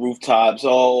from the rooftops,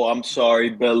 oh, I'm sorry,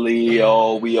 Billy.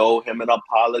 Oh, we owe him an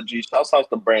apology. Shouts out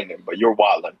to Brandon, but you're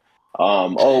wildin'.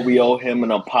 We owe him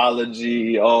an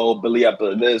apology. Oh, Billy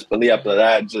Epler this, Billy Epler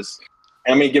that. Just,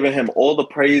 giving him all the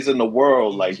praise in the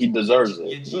world, like he deserves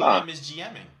it. Your GM is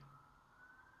GMing.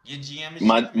 Your GM is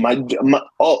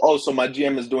GMing. So my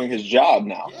GM is doing his job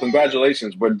now. Yeah.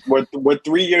 Congratulations. We're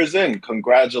 3 years in.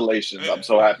 Congratulations. I'm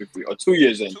so happy for you. Or 2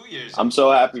 years in. 2 years. I'm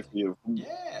so happy for you. Yeah.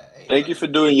 Hey, Thank you for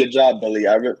doing your job, Billy.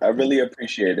 I really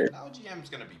appreciate it. No GM is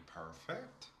gonna be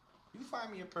perfect. You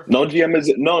find me a perfect. No GM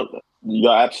is no.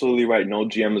 You're absolutely right. No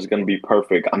GM is going to be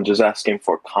perfect. I'm just asking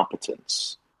for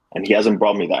competence, and he hasn't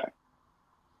brought me that.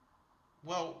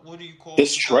 Well, what do you call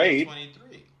this trade?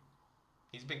 2023.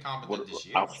 He's been competent this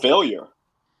year. A failure.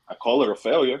 I call it a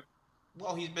failure.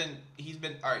 Well, he's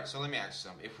been all right. So let me ask you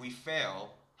something. If we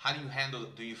fail, how do you handle?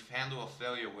 Do you handle a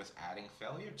failure with adding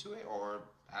failure to it, or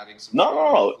adding some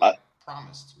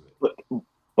promise to it?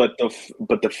 But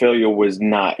the failure was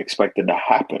not expected to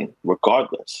happen,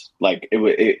 regardless. Like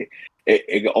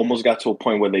it almost got to a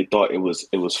point where they thought it was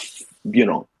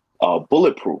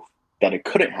bulletproof, that it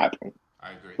couldn't happen.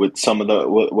 I agree. With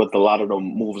with a lot of the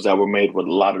moves that were made, with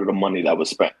a lot of the money that was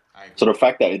spent. So the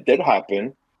fact that it did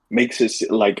happen makes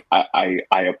it like I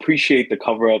appreciate the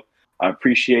cover up. I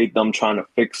appreciate them trying to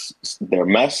fix their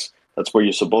mess. That's what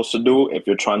you're supposed to do if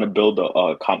you're trying to build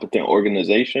a competent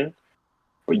organization.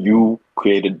 But you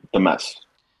created the mess.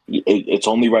 It's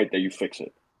only right that you fix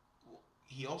it.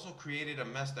 He also created a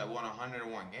mess that won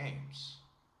 101 games.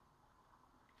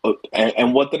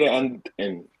 And what did it end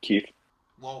in, Keith?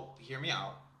 Well, hear me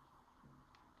out.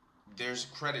 There's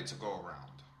credit to go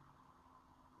around.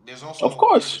 There's also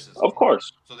criticism. Of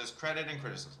course. So there's credit and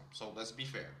criticism. So let's be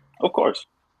fair. Of course.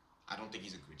 I don't think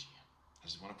he's a good GM. I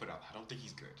just want to put out. I don't think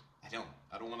he's good. I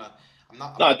don't want to. I'm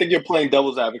not. No, I think you're playing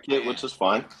devil's I advocate, am. which is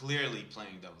fine. I'm clearly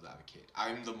playing devil's advocate.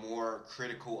 I'm the more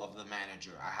critical of the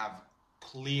manager. I have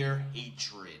clear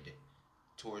hatred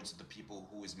towards the people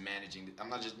who is managing. I'm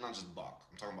not just Buck.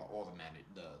 I'm talking about all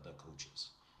the coaches.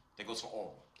 That goes for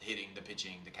all the hitting, the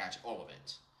pitching, the catch, all of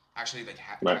it. Actually, the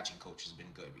Right. catching coach has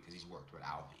been good because he's worked with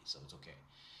Alvey, so it's okay.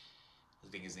 I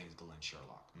think his name is Glenn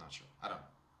Sherlock. I'm not sure. I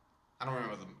don't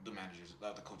remember the managers,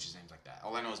 the coaches' names like that.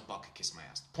 All I know is Buck could kiss my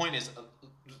ass. The point is,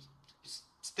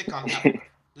 stick on Epler.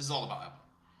 This is all about Epler.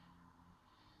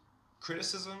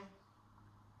 Criticism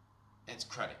and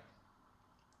credit.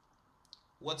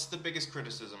 What's the biggest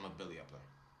criticism of Billy Epler?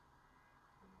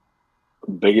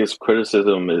 Biggest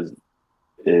criticism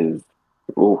is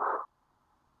ooh.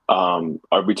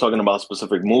 Are we talking about a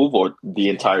specific move or the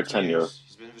entire tenure?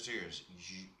 He's been here for 2 years.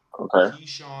 Okay.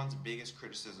 Keyshawn's biggest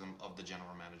criticism of the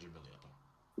general manager, Billy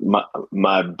Epler.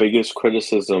 My biggest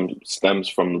criticism stems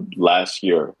from last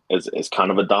year. It's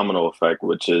kind of a domino effect,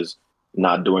 which is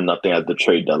not doing nothing at the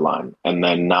trade deadline and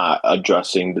then not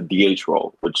addressing the DH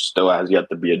role, which still has yet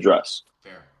to be addressed.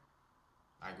 Fair.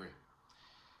 I agree.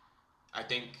 I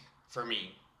think, for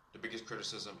me, the biggest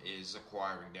criticism is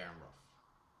acquiring Darren Ruff.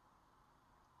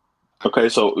 Okay,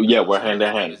 so yeah, we're hand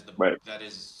in hand, right? That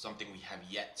is something we have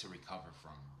yet to recover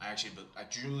from. I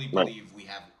truly Right. believe we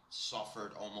have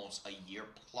suffered almost a year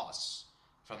plus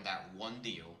from that one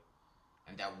deal,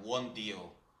 and that one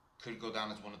deal could go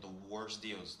down as one of the worst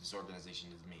deals this organization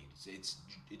has made.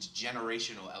 It's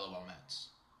generational LOL Mets.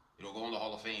 It'll go in the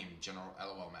Hall of Fame, General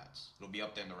LOL Mets. It'll be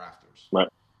up there in the rafters. Right.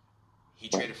 He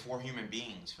traded 4 human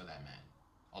beings for that man,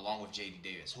 along with J.D.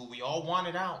 Davis, who we all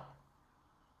wanted out.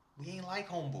 We ain't like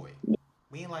homeboy.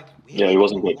 We ain't like him. He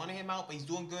wasn't We good. wanted him out, but he's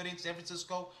doing good in San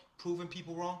Francisco, proving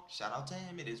people wrong. Shout out to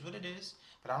him. It is what it is.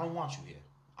 But I don't want you here.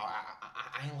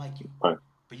 I ain't like you. Right.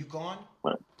 But you gone.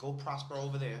 Right. Go prosper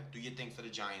over there. Do your thing for the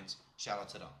Giants. Shout out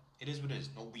to them. It is what it is.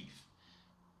 No beef.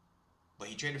 But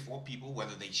he traded 4 people,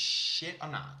 whether they shit or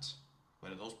not.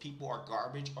 Whether those people are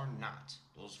garbage or not.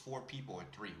 Those 4 people or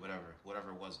 3,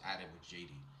 whatever was added with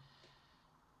JD.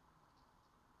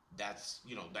 That's,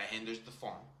 that hinders the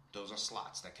farm. Those are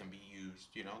slots that can be used,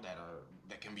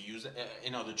 that can be used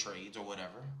in other trades or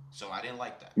whatever. So I didn't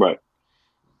like that. Right.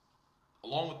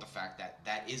 Along with the fact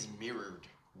that is mirrored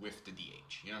with the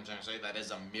DH. You know what I'm trying to say? That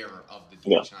is a mirror of the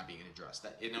DH Yeah. not being addressed.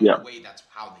 That in Yeah. a way, that's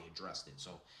how they addressed it.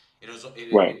 So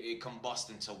Right. it combust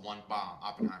into one bomb,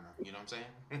 Oppenheimer. You know what I'm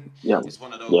saying? Yeah. It's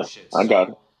one of those Yeah. shits. I got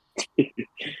it.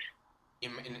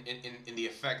 In the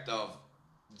effect of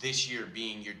this year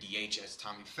being your DH as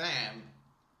Tommy Pham,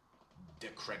 the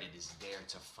credit is there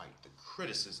to fight the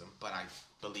criticism, but I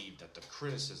believe that the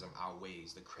criticism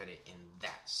outweighs the credit in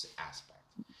that aspect.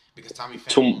 Because Tommy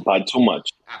Pham By too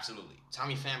much. absolutely.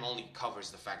 Tommy Pham only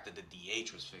covers the fact that the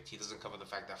DH was fixed. He doesn't cover the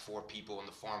fact that 4 people in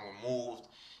the farm were moved,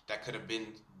 that could have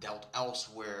been dealt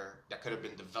elsewhere, that could have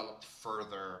been developed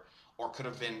further, or could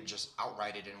have been just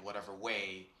outrighted in whatever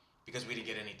way, because we didn't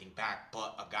get anything back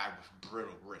but a guy with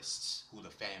brittle wrists who the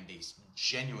fan base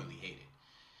genuinely hated.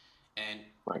 And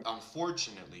Right.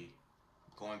 unfortunately,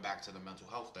 going back to the mental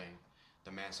health thing,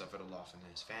 the man suffered a loss in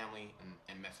his family,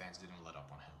 and Met fans didn't let up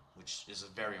on him, which is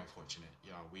very unfortunate.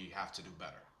 We have to do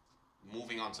better.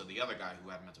 Moving on to the other guy who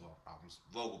had mental health problems,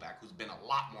 Vogelback, who's been a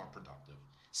lot more productive,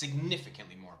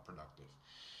 significantly more productive.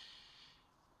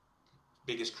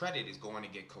 Biggest credit is going to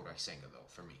get Kodai Senga, though,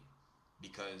 for me.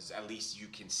 Because at least you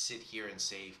can sit here and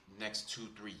say, next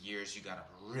 2-3 years, you got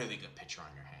a really good pitcher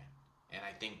on your hand. And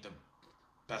I think the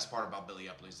best part about Billy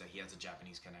Epler is that he has the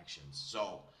Japanese connections.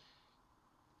 So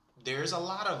there's a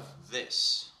lot of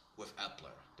this with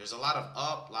Epler. There's a lot of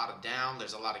up, a lot of down,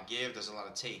 there's a lot of give, there's a lot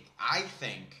of take. I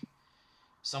think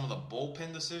some of the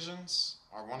bullpen decisions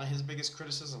are one of his biggest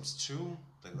criticisms too.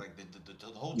 The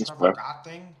whole That's Trevor fair. Gott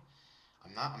thing.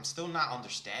 I'm still not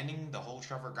understanding the whole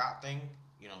Trevor Gott thing.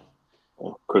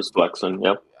 Chris Flexen,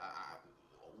 yep.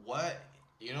 What?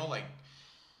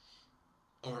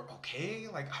 Or okay,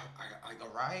 all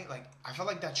right. I felt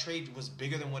like that trade was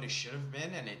bigger than what it should have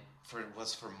been, and it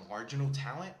was for marginal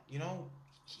talent.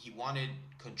 He wanted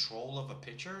control of a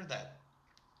pitcher that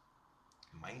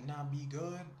might not be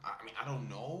good. I don't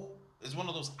know. It's one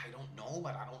of those I don't know,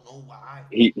 but I don't know why.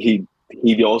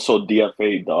 He also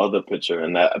DFA'd the other pitcher,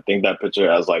 and I think that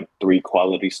pitcher has like 3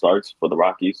 quality starts for the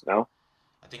Rockies now.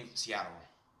 I think Seattle,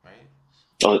 right?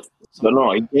 Oh,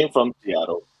 no, he came from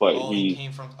Seattle, but he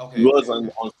came from he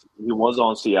was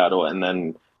on Seattle, and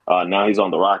then now he's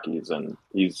on the Rockies, and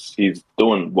he's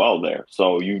doing well there.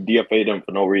 So you DFA'd him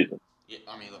for no reason. Yeah,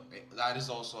 look, that is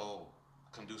also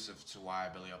conducive to why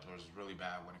Billy Epler is really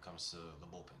bad when it comes to the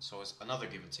bullpen. So it's another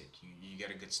give and take. You get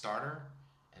a good starter,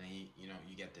 and then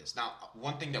you get this. Now,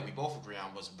 one thing that we both agree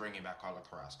on was bringing back Carlos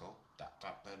Carrasco. That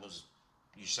was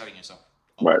you're setting yourself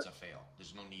up Right. to fail.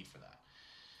 There's no need for that.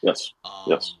 Yes.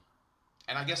 Yes.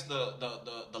 And I guess the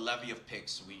levy of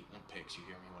picks, you hear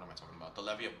me? What am I talking about? The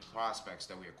levy of prospects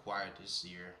that we acquired this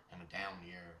year and a down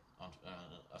year,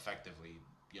 effectively,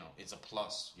 it's a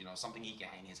plus. Something he can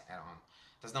hang his head on.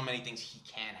 There's not many things he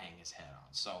can hang his head on.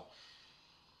 So,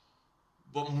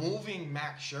 but moving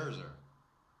Max Scherzer,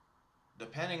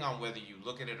 depending on whether you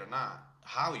look at it or not,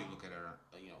 how you look at it,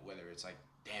 whether it's like,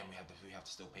 damn, we have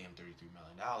to still pay him $33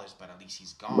 million, but at least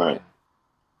he's gone. Right.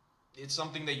 It's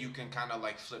something that you can kind of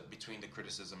like flip between the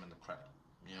criticism and the credit.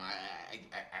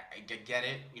 I get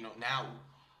it. Now,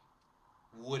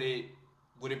 would it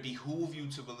behoove you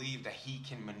to believe that he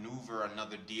can maneuver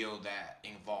another deal that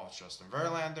involves Justin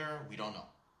Verlander? We don't know.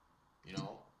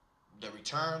 The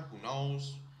return, who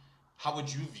knows? How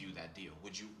would you view that deal?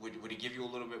 Would it give you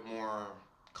a little bit more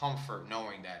comfort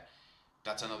knowing that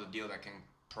that's another deal that can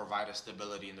provide a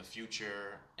stability in the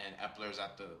future, and Epler's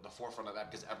at the forefront of that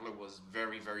because Epler was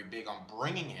very, very big on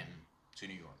bringing him to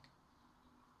New York.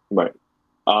 Right.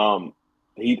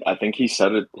 I think he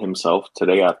said it himself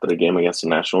today after the game against the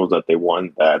Nationals that they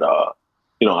won. That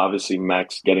obviously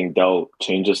Max getting dealt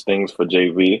changes things for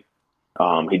JV.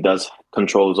 He does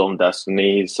control his own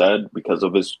destiny, he said, because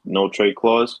of his no trade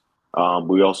clause.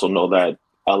 We also know that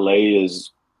LA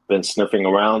has been sniffing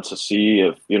around to see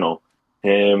if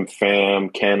him,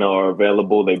 Pham, Canna are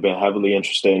available. They've been heavily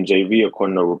interested in JV,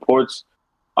 according to reports.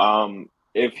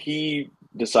 If he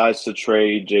decides to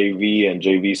trade JV and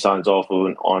JV signs off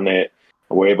on it,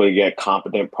 and we're able to get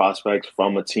competent prospects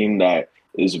from a team that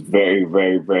is very,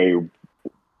 very, very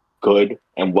good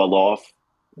and well off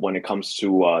when it comes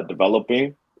to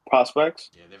developing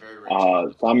prospects. Yeah, they're very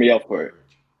rich. Sign me up for it.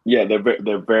 Yeah, they're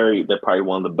probably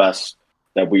one of the best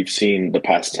that we've seen the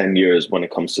past 10 years when it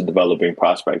comes to developing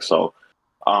prospects. So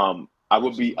I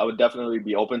would definitely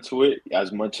be open to it,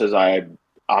 as much as I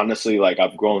honestly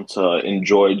I've grown to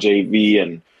enjoy JV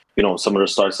and some of the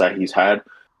starts that he's had.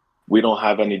 We don't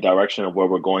have any direction of where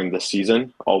we're going this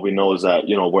season. All we know is that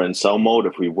we're in sell mode.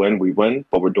 If we win, we win.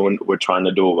 But we're trying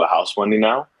to do it with house money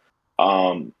now.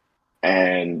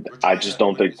 And I just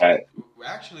don't think that.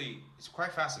 Actually, it's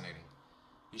quite fascinating.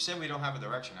 You said we don't have a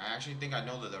direction. I actually think I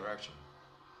know the direction.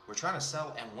 We're trying to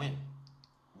sell and win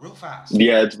real fast.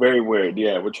 Yeah, it's very weird.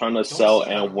 Yeah, we're trying to sell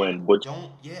and win.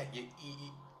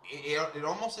 It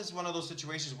almost is one of those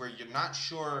situations where you're not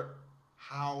sure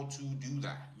how to do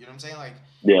that. You know what I'm saying?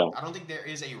 I don't think there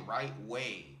is a right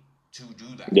way to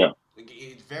do that. Yeah.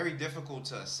 It's very difficult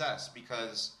to assess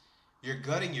because you're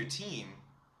gutting your team,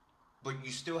 but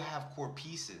you still have core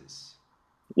pieces.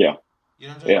 Yeah. You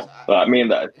know what I'm saying? Yeah, but I mean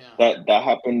that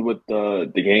happened with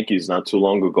the Yankees not too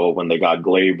long ago when they got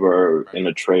Glaber in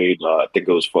a trade. I think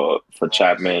it was for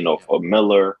Chapman or for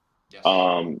Miller. Yes.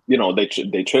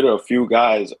 They traded a few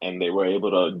guys and they were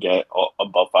able to get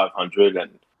above 500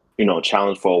 and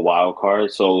challenge for a wild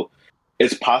card. So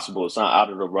it's possible. It's not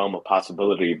out of the realm of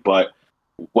possibility. But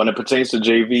when it pertains to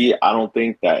JV, I don't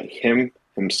think that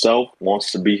himself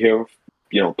wants to be here.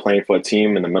 Playing for a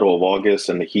team in the middle of August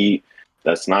and the heat.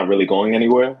 That's not really going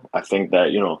anywhere. I think that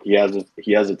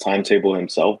he has a timetable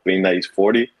himself, being that he's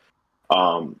 40.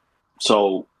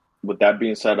 So with that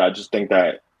being said, I just think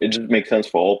that it just makes sense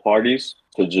for all parties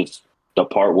to just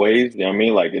depart ways. You know what I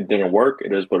mean? It didn't work.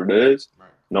 It is what it is. Right.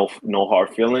 No hard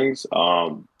feelings.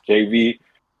 JV,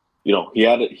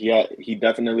 he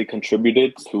definitely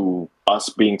contributed to us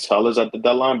being sellers at the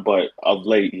deadline, but of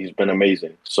late he's been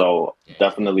amazing. So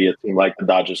definitely a team like the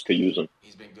Dodgers could use him.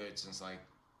 He's been good since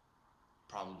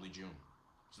probably June.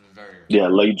 It's been very good. Yeah,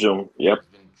 late June. Yep.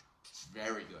 It's been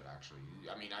very good, actually.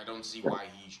 I mean, I don't see why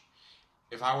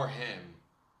if I were him,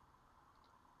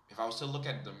 if I was to look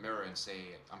at the mirror and say,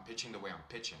 I'm pitching the way I'm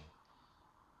pitching,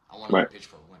 I want to pitch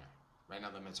for a winner. Right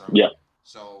now, the Mets are winning.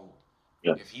 So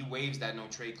if he waives that no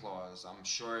trade clause, I'm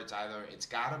sure it's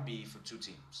got to be for two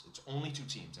teams. It's only two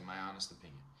teams, in my honest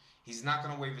opinion. He's not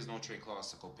going to waive his no trade clause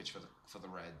to go pitch for the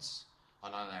Reds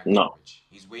on unactive pitch.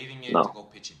 He's waiving it to go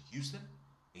pitch in Houston.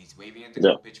 He's waiving it to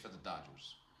go pitch for the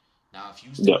Dodgers. Now, if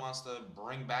Houston wants to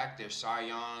bring back their Cy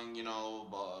Young,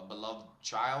 beloved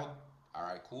child, all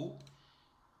right, cool.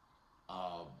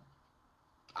 I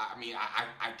mean,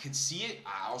 I could see it.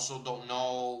 I also don't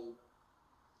know.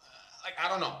 I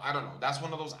don't know. That's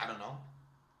one of those, I don't know.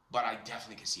 But I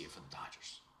definitely can see it for the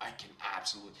Dodgers. I can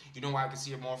absolutely. You know why I can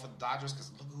see it more for the Dodgers?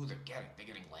 Because look who they're getting. They're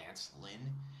getting Lance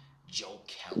Lynn, Joe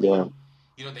Kelly. Yeah.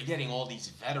 They're getting all these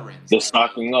veterans. They're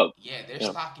stocking up. Yeah, they're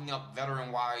stocking up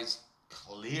veteran-wise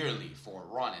clearly for a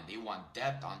run, and they want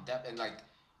depth on depth. And,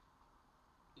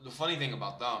 the funny thing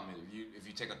about them, if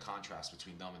you take a contrast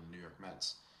between them and the New York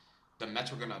Mets, the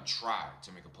Mets were gonna try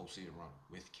to make a postseason run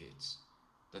with kids.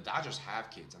 The Dodgers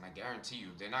have kids, and I guarantee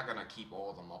you, they're not gonna keep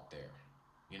all of them up there,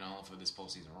 for this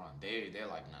postseason run. They're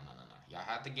like, no. Y'all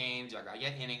had the games, y'all got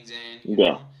your innings in, you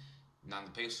know. Now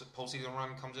the postseason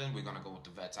run comes in, we're gonna go with the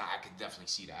vets. I could definitely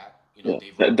see that.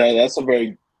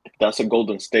 That's a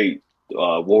Golden State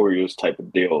Warriors type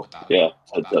of deal.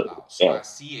 So I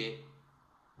see it.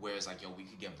 Where it's like, yo, we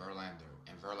could get Verlander,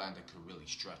 and Verlander could really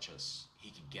stretch us. He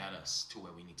could get us to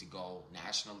where we need to go.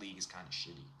 National League is kind of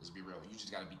shitty. Let's be real. You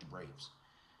just got to beat the Braves.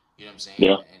 You know what I'm saying?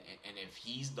 Yeah. And if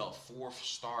he's the fourth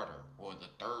starter or the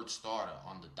third starter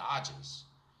on the Dodgers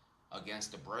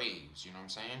against the Braves, you know what I'm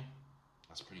saying?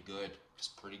 That's pretty good. That's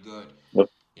pretty good. Yep.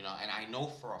 And I know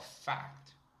for a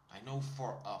fact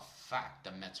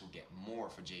the Mets will get more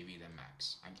for JV than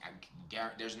Max. I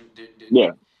guarantee.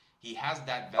 He has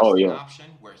that vesting option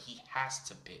where he has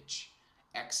to pitch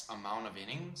X amount of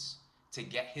innings to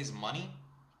get his money.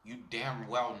 You damn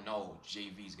well know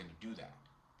JV's going to do that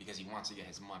because he wants to get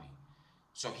his money.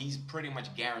 So he's pretty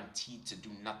much guaranteed to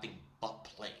do nothing but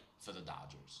play for the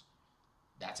Dodgers.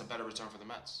 That's a better return for the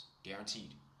Mets.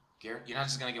 Guaranteed. You're not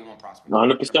just going to get one prospect.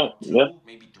 100%. Yeah.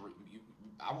 Maybe 3.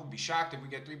 I would be shocked if we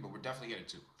get 3, but we're definitely getting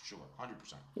 2. For sure.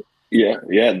 100%. Yeah.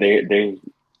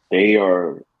 They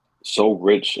are so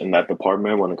rich in that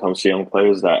department when it comes to young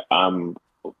players that I'll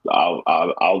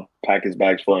pack his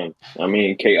bags for him. I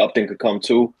mean, Kate Upton could come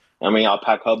too. I mean, I'll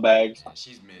pack her bags. Yeah,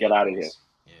 she's mid. Get out of here.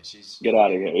 Yeah, get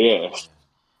out of here. Yeah.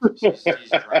 She's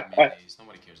dry mayonnaise.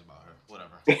 Nobody cares about her.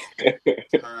 Whatever. Her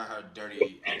and her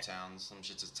dirty uptowns. Some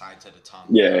shit's just tied to the tongue.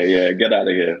 Yeah. Get out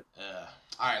of here.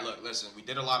 All right, look, listen. We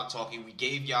did a lot of talking. We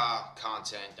gave y'all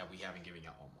content that we haven't given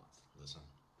y'all all month. Listen,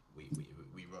 we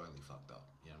royally fucked up.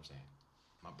 You know what I'm saying?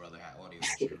 My brother had audio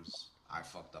issues. I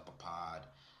fucked up a pod.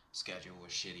 Schedule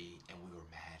was shitty, and we were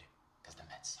mad because the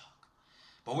Mets suck.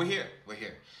 But we're here.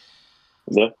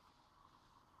 Yeah.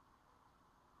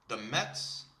 The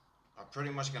Mets are pretty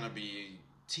much going to be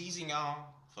teasing y'all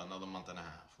for another month and a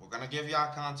half. We're going to give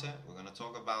y'all content. We're going to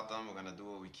talk about them. We're going to do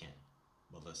what we can.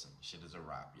 But listen, shit is a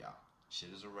wrap, y'all.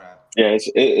 Shit is a wrap. Yeah,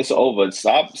 it's over.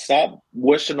 Stop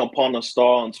wishing upon a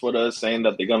star on Twitter saying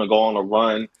that they're going to go on a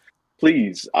run.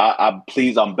 Please, I'm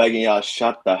begging y'all,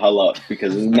 shut the hell up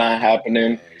because it's not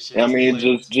happening. I mean,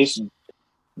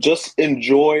 just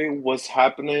enjoy what's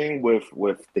happening with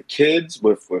the kids,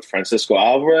 with Francisco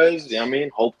Alvarez. I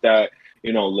mean, hope that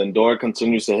Lindor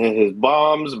continues to hit his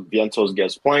bombs, Vientos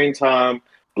gets playing time,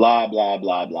 blah blah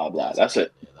blah blah blah. That's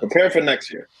it. Prepare for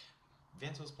next year.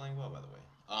 Vientos playing well, by the way.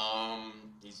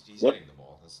 He's hitting the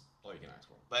ball. That's all you can ask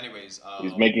for. But anyways,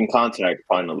 he's making contact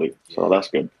finally, so that's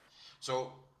good.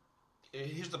 So.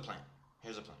 Here's the plan.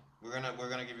 We're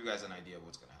gonna give you guys an idea of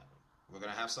what's gonna happen. We're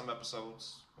gonna have some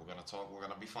episodes. We're gonna talk. We're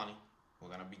gonna be funny. We're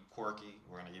gonna be quirky.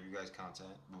 We're gonna give you guys content.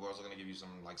 But we're also gonna give you some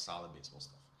solid baseball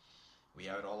stuff. We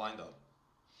have it all lined up.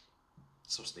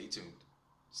 So stay tuned.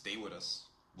 Stay with us.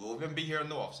 We'll even be here in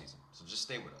the off season. So just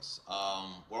stay with us.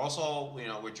 We're also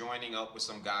we're joining up with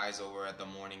some guys over at the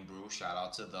Morning Brew. Shout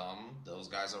out to them. Those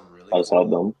guys are really cool.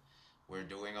 Them. We're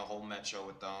doing a whole Met show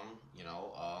with them.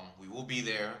 We will be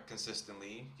there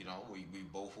consistently. We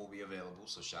both will be available.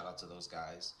 So shout out to those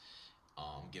guys.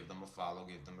 Give them a follow.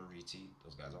 Give them a retweet.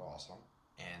 Those guys are awesome.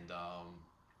 And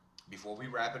before we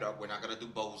wrap it up, we're not gonna do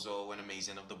Bozo and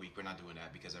Amazing of the Week. We're not doing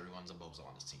that because everyone's a Bozo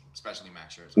on this team, especially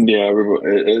Max Scherzer. Yeah,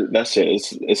 that's it.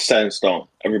 It's set in stone.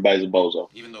 Everybody's a Bozo.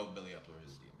 Even though Billy Epler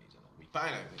is the Amazing of the Week. But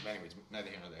anyways, neither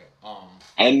here nor there.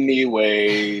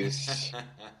 Anyways.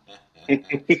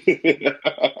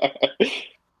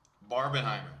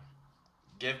 Barbenheimer,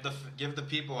 give the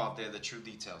people out there the true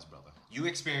details, brother. You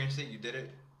experienced it. You did it.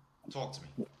 Talk to me.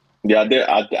 Yeah,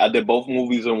 I did both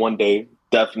movies in one day.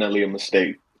 Definitely a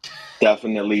mistake.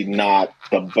 Definitely not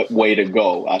the way to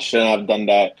go. I shouldn't have done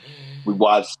that. We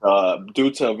watched due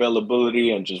to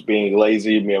availability and just being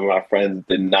lazy. Me and my friends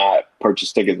did not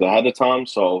purchase tickets ahead of time,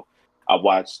 so I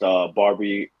watched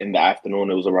Barbie in the afternoon.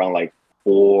 It was around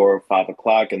 4 or 5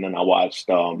 o'clock, and then I watched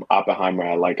Oppenheimer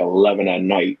at 11 at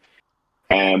night.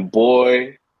 And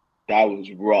boy, that was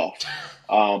rough.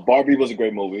 Barbie was a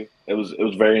great movie. It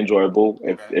was very enjoyable.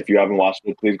 If you haven't watched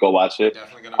it, please go watch it.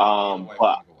 Definitely gonna go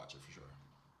watch it for sure.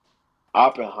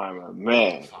 Oppenheimer,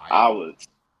 man,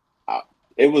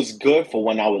 it was good for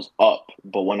when I was up,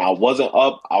 but when I wasn't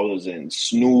up, I was in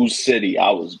snooze city. I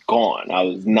was gone. I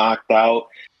was knocked out.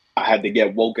 I had to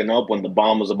get woken up when the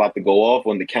bomb was about to go off.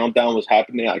 When the countdown was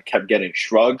happening, I kept getting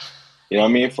shrugged,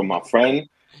 from my friend.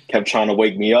 Kept trying to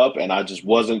wake me up, and I just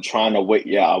wasn't trying to wake.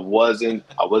 Yeah, I wasn't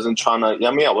trying to.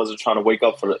 I wasn't trying to wake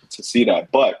up to see that.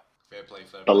 But fair play.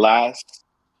 The last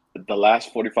the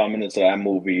last 45 minutes of that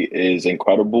movie is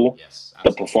incredible. Yes, The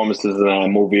absolutely. performances in that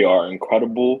movie are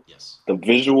incredible. Yes. The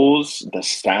visuals, the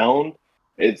sound,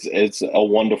 it's a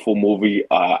wonderful movie.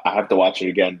 I have to watch it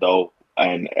again though,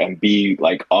 and be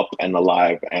like up and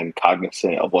alive and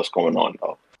cognizant of what's going on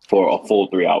though for a full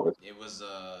 3 hours. It was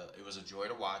a joy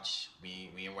to watch. Me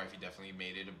and wifey definitely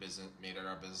made it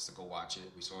our business to go watch it.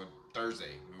 We saw it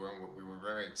Thursday. We were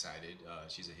very excited.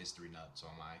 She's a history nut, so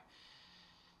am I.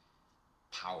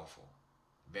 Powerful,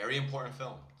 very important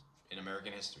film in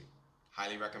American history.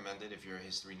 Highly recommended if you're a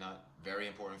history nut. Very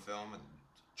important film.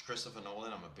 Christopher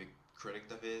Nolan, I'm a big critic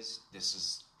of his. This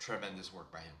is tremendous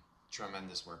work by him.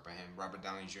 Tremendous work by him. Robert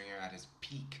Downey Jr. at his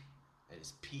peak. At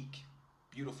his peak.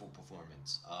 Beautiful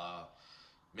performance.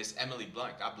 Miss Emily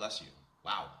Blunt, God bless you.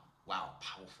 Wow. Wow.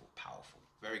 Powerful. Powerful.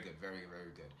 Very good. Very,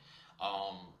 very good.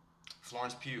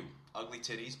 Florence Pugh, ugly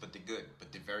titties, but they're good.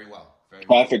 But they're very well. Very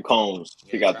well. Traffic cones.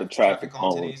 She Yeah, got the traffic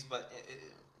cone cones. titties, but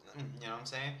you know what I'm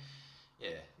saying? Yeah,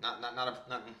 not a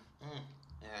nothing.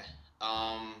 Yeah.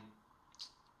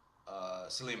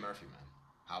 Cillian Murphy, man.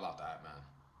 How about that, man?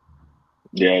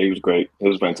 Yeah, he was great. It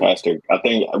was fantastic. I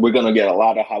think we're gonna get a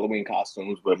lot of Halloween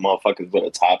costumes with motherfuckers with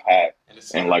a top hat And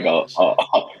the and like cigarette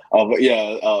and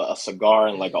shit. a cigar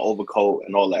and like an overcoat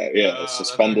and all that. Yeah,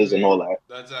 suspenders and all that.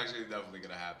 That's actually definitely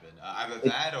gonna happen. Either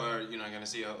that, or you're gonna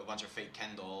see a bunch of fake Ken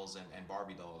dolls and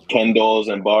Barbie dolls. Right? Ken dolls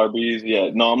and Barbies.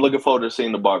 Yeah, no, I'm looking forward to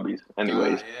seeing the Barbies.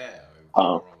 Anyways, Yeah, we can't um,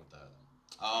 go wrong with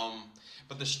that.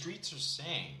 But the streets are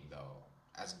saying though,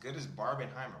 as good as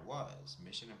Barbenheimer was,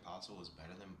 Mission Impossible is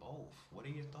better than both. What are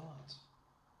your thoughts?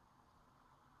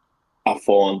 I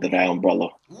fall under that umbrella.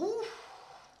 Ooh.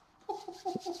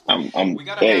 I'm. We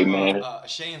gotta Hey have man, a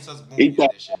Shay and Sons movie he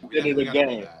thought edition. I We did it definitely gotta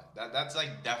do again. that. That's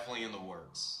like definitely in the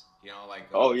works. You know, like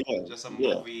Oh yeah, just a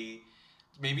yeah. movie.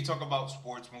 Maybe talk about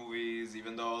sports movies,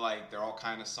 even though like they're all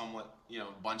kind of somewhat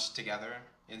bunched together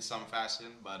in some fashion.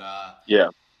 But Yeah,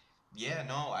 yeah,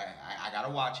 no, I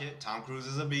gotta watch it. Tom Cruise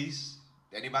is a beast.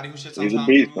 Anybody who shits on he's a Tom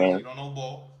beast, Cruise, man. you don't know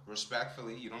ball.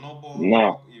 Respectfully, you don't know ball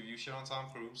No, if you shit on Tom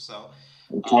Cruise. So,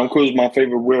 Tom um, Cruise, my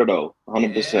favorite weirdo,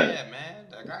 100%. yeah, man,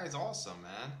 that guy is awesome,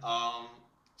 man.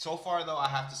 So far though, I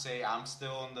have to say I'm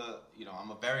still in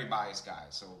I'm a very biased guy.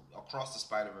 So Across the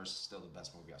Spider Verse is still the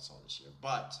best movie I saw this year.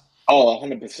 But Oh,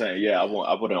 100%. Yeah, yeah,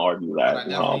 I wouldn't argue but that.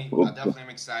 I definitely am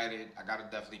excited. I gotta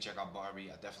definitely check out Barbie.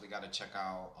 I definitely gotta check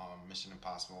out Mission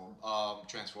Impossible.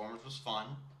 Transformers was fun.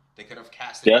 They could have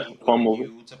casted Yeah, fun movie.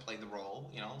 you to play the role,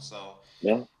 So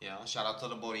Yeah, shout out to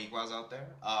the Boricuas out there.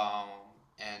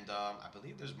 And I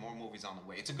believe there's more movies on the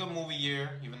way. It's a good movie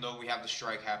year, even though we have the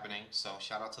strike happening. So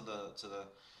shout out to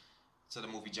the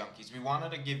movie junkies. We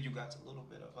wanted to give you guys a little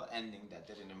bit of an ending that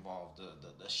didn't involve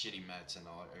the shitty Mets and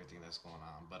everything that's going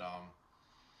on. But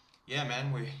yeah,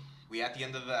 man, we at the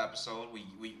end of the episode.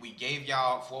 We gave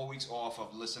y'all 4 weeks off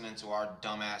of listening to our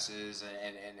dumbasses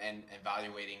and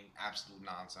evaluating absolute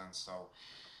nonsense. So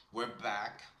we're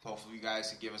back. Hopefully, you guys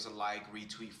can give us a like,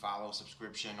 retweet, follow,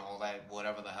 subscription, all that,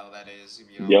 whatever the hell that is.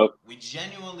 yep, We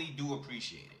genuinely do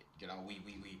appreciate it.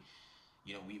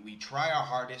 We try our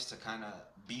hardest to kind of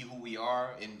be who we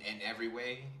are in every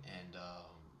way, and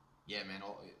yeah, man,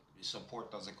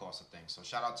 support doesn't cost a thing. So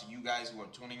shout out to you guys who are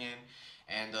tuning in,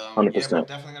 and yeah, we're 100%.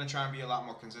 definitely gonna try and be a lot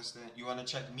more consistent. You wanna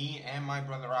check me and my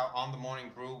brother out on the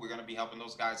Morning Brew. We're gonna be helping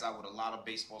those guys out with a lot of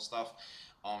baseball stuff.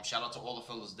 Shout out to all the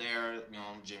fellas there.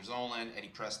 James Nolan,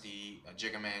 Eddie Presti,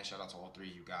 Jigga Man. Shout out to all three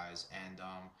of you guys, and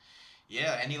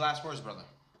yeah, any last words, brother?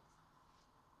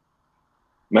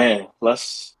 Man,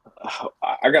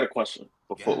 I got a question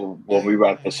Yeah, before we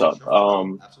wrap this up.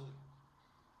 sure, absolutely.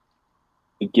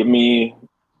 Give me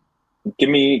give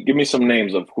me some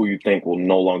names of who you think will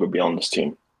no longer be on this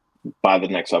team by the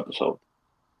next episode.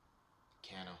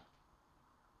 Cano,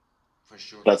 for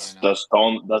sure. That's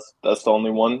Cano. that's the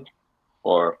only one,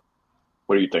 or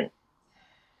what do you think?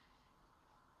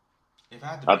 If I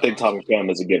had to I be think honest Tommy with you,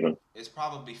 Pham is a given. it's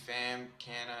probably Fam,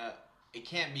 Canna. It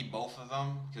can't be both of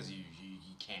them because you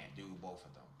can't do both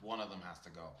of them. One of them has to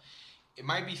go. It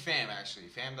might be Fam actually.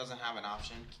 Fam doesn't have an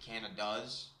option. Canna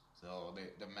does. So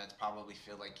the Mets probably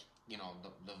feel like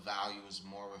the value is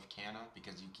more with Canna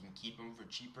because you can keep him for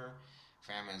cheaper.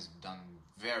 Fam has done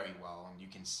very well and you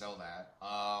can sell that.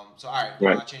 So all right,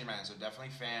 Right. I changed my answer.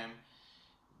 Definitely Fam.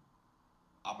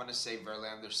 I'm gonna say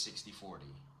Verlander 60-40.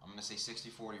 I'm gonna say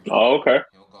 60-40. Oh, okay.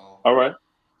 He'll go. All right.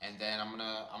 And then I'm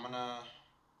gonna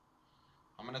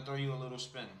throw you a little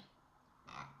spin.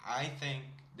 I think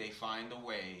they find a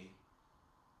way.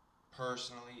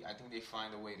 Personally, I think they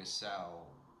find a way to sell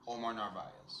Omar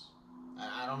Narvaez.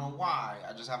 I don't know why.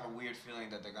 I just have a weird feeling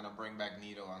that they're gonna bring back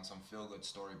Nito on some feel-good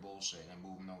story bullshit and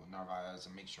move Narvaez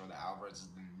and make sure that Alvarez is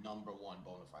the number one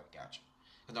bona fide catcher.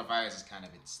 Because Narvaez is kind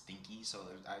of stinky, so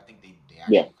I think they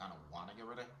actually kind of want to get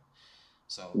rid of him.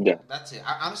 So that's it.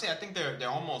 Honestly, I think they're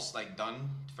almost like done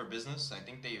for business. I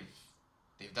think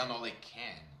they've done all they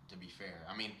can. To be fair,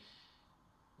 I mean,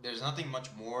 there's nothing much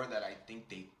more that I think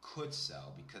they could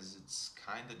sell because it's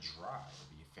kind of dry.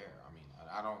 To be fair, I mean,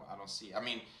 I don't see. I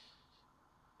mean,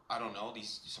 I don't know.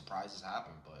 These surprises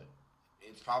happen, but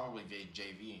it's probably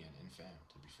JV and Fam.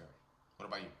 To be fair, what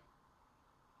about you?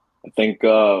 I think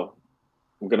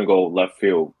I'm gonna go left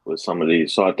field with some of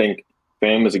these. So I think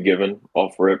Fam is a given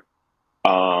off rip.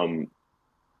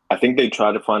 I think they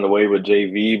try to find a way with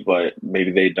JV, but maybe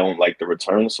they don't like the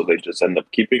return, so they just end up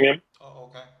keeping him. Oh,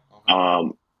 okay.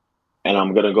 And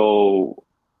I'm gonna go.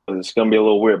 It's gonna be a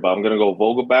little weird, but I'm gonna go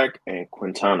Vogelback and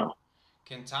Quintana.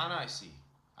 Quintana, I see.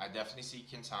 I definitely see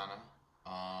Quintana.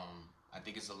 I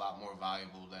think it's a lot more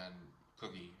valuable than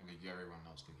Cookie. I think everyone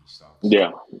knows Cookie sucks.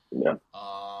 Yeah.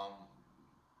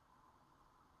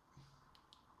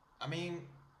 I mean,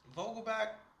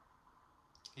 Vogelback.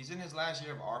 He's in his last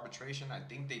year of arbitration. I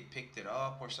think they picked it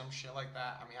up or some shit like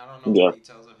that. I mean, I don't know the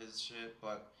details of his shit,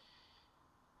 but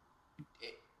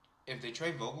if they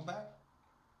trade Vogelback,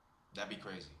 that'd be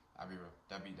crazy. I'd be real.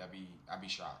 I'd be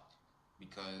shocked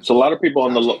because so a lot of people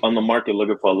on the market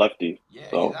looking for a lefty. Yeah,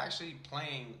 so. He's actually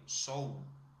playing so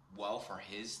well for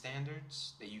his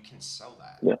standards that you can sell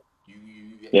that.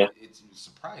 Yeah. It's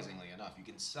surprisingly enough, you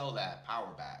can sell that power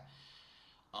bat.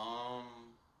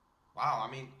 Wow,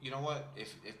 I mean, you know what?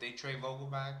 If they trade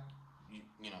Vogelback,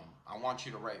 you know, I want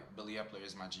you to write Billy Epler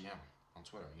is my GM on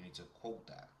Twitter. You need to quote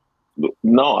that.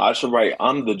 No, I should write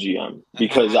I'm the GM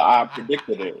because I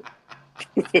predicted it.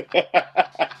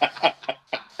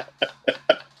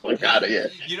 Got it, yeah.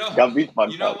 You know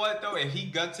what though? If he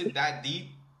guts it that deep,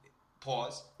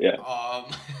 pause. Yeah.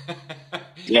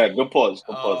 Yeah, good pause.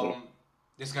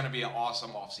 It's going to be an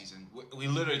awesome offseason. We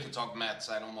literally could talk Mets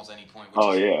at almost any point,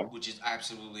 which is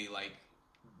absolutely like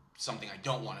something I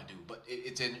don't want to do. But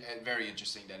it's very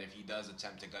interesting that if he does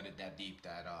attempt to gut it that deep,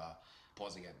 that,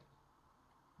 pause again,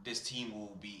 this team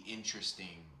will be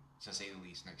interesting, to say the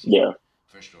least, next year. Yeah.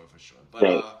 For sure.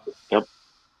 But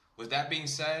with that being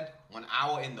said, 1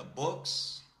 hour in the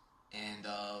books. And,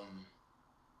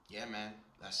 yeah, man,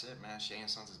 that's it, man. Shay and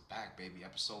Sons is back, baby.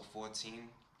 Episode 14.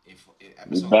 If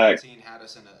episode 14 had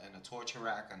us in a torture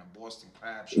rack and a Boston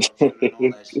crab structure and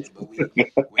all that shit, but we hit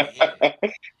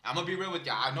it. I'm gonna be real with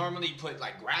y'all. I normally put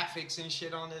like graphics and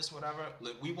shit on this, whatever.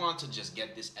 Look, we want to just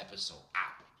get this episode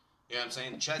out. You know what I'm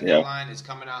saying? The trade deadline is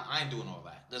coming out. I ain't doing all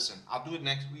that. Listen, I'll do it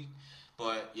next week.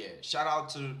 But yeah, shout out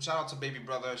to Baby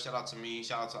Brother. Shout out to me.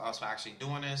 Shout out to us for actually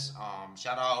doing this.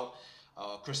 Shout out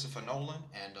Christopher Nolan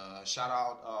and shout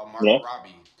out Margot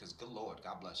Robbie, because good Lord,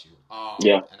 God bless you.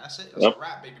 And that's it. That's a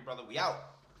wrap, Baby Brother. We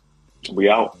out.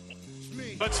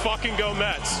 Let's fucking go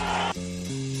Mets.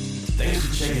 Thanks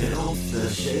for checking out the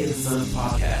Shay and Son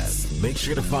podcast. Make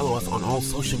sure to follow us on all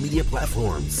social media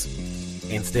platforms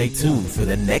and stay tuned for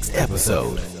the next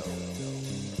episode.